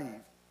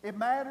saved. It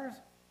matters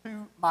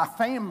to my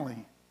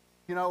family.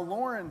 You know,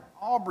 Lauren,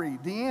 Aubrey,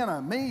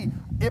 Deanna, me.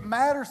 It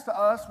matters to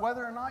us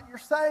whether or not you're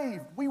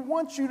saved. We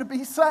want you to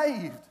be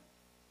saved.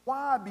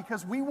 Why?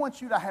 Because we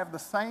want you to have the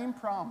same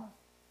promise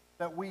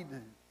that we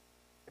do.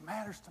 It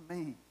matters to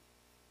me.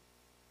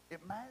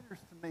 It matters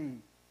to me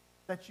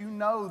that you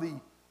know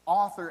the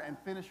author and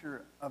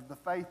finisher of the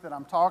faith that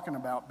I'm talking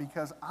about,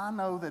 because I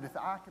know that if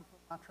I can put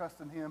my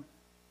trust in him,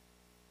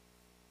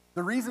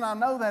 the reason I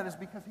know that is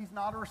because he's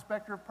not a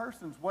respecter of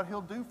persons. What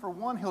he'll do for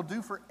one, he'll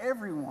do for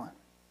everyone.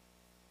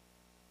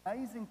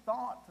 Amazing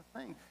thought to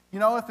think. You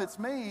know, if it's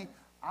me,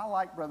 I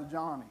like Brother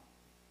Johnny,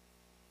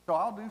 so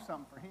I'll do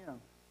something for him.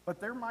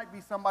 But there might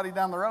be somebody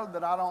down the road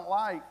that I don't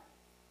like.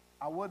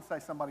 I would say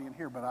somebody in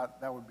here,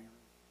 but that would be rude.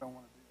 I don't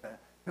want to do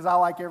that because I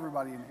like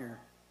everybody in here.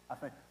 I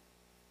think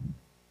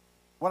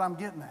what I'm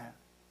getting at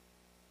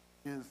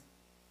is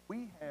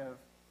we have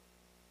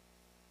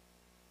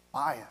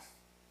bias.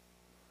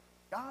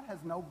 God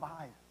has no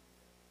bias.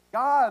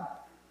 God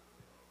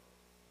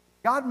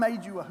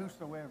made you a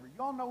whosoever.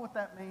 Y'all know what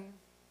that means?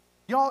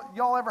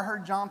 Y'all ever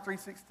heard John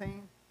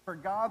 3:16? For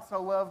God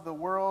so loved the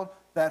world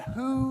that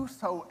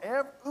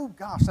whosoever, oh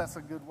gosh, that's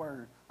a good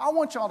word. I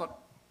want y'all to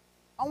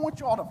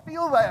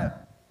feel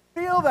that.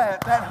 Feel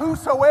that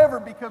whosoever,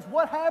 because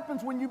what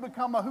happens when you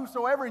become a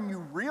whosoever and you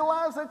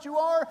realize that you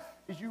are,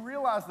 is you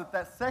realize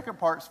that second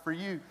part's for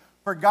you.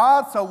 For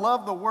God so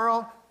loved the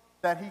world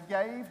that he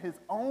gave his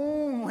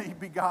only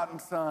begotten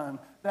Son,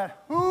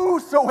 that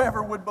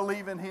whosoever would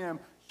believe in him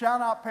shall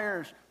not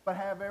perish, but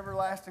have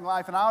everlasting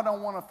life. And I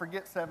don't want to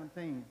forget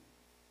 17.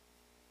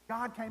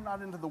 God came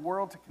not into the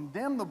world to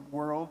condemn the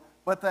world,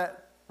 but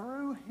that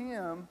through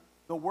him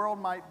the world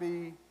might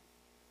be.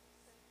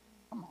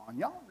 Come on,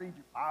 y'all read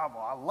your Bible.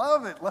 I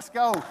love it. Let's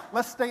go.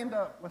 Let's stand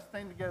up. Let's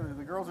stand together.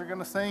 The girls are going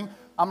to sing.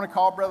 I'm going to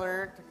call Brother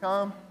Eric to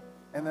come,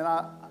 and then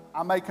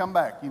I may come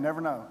back. You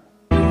never know.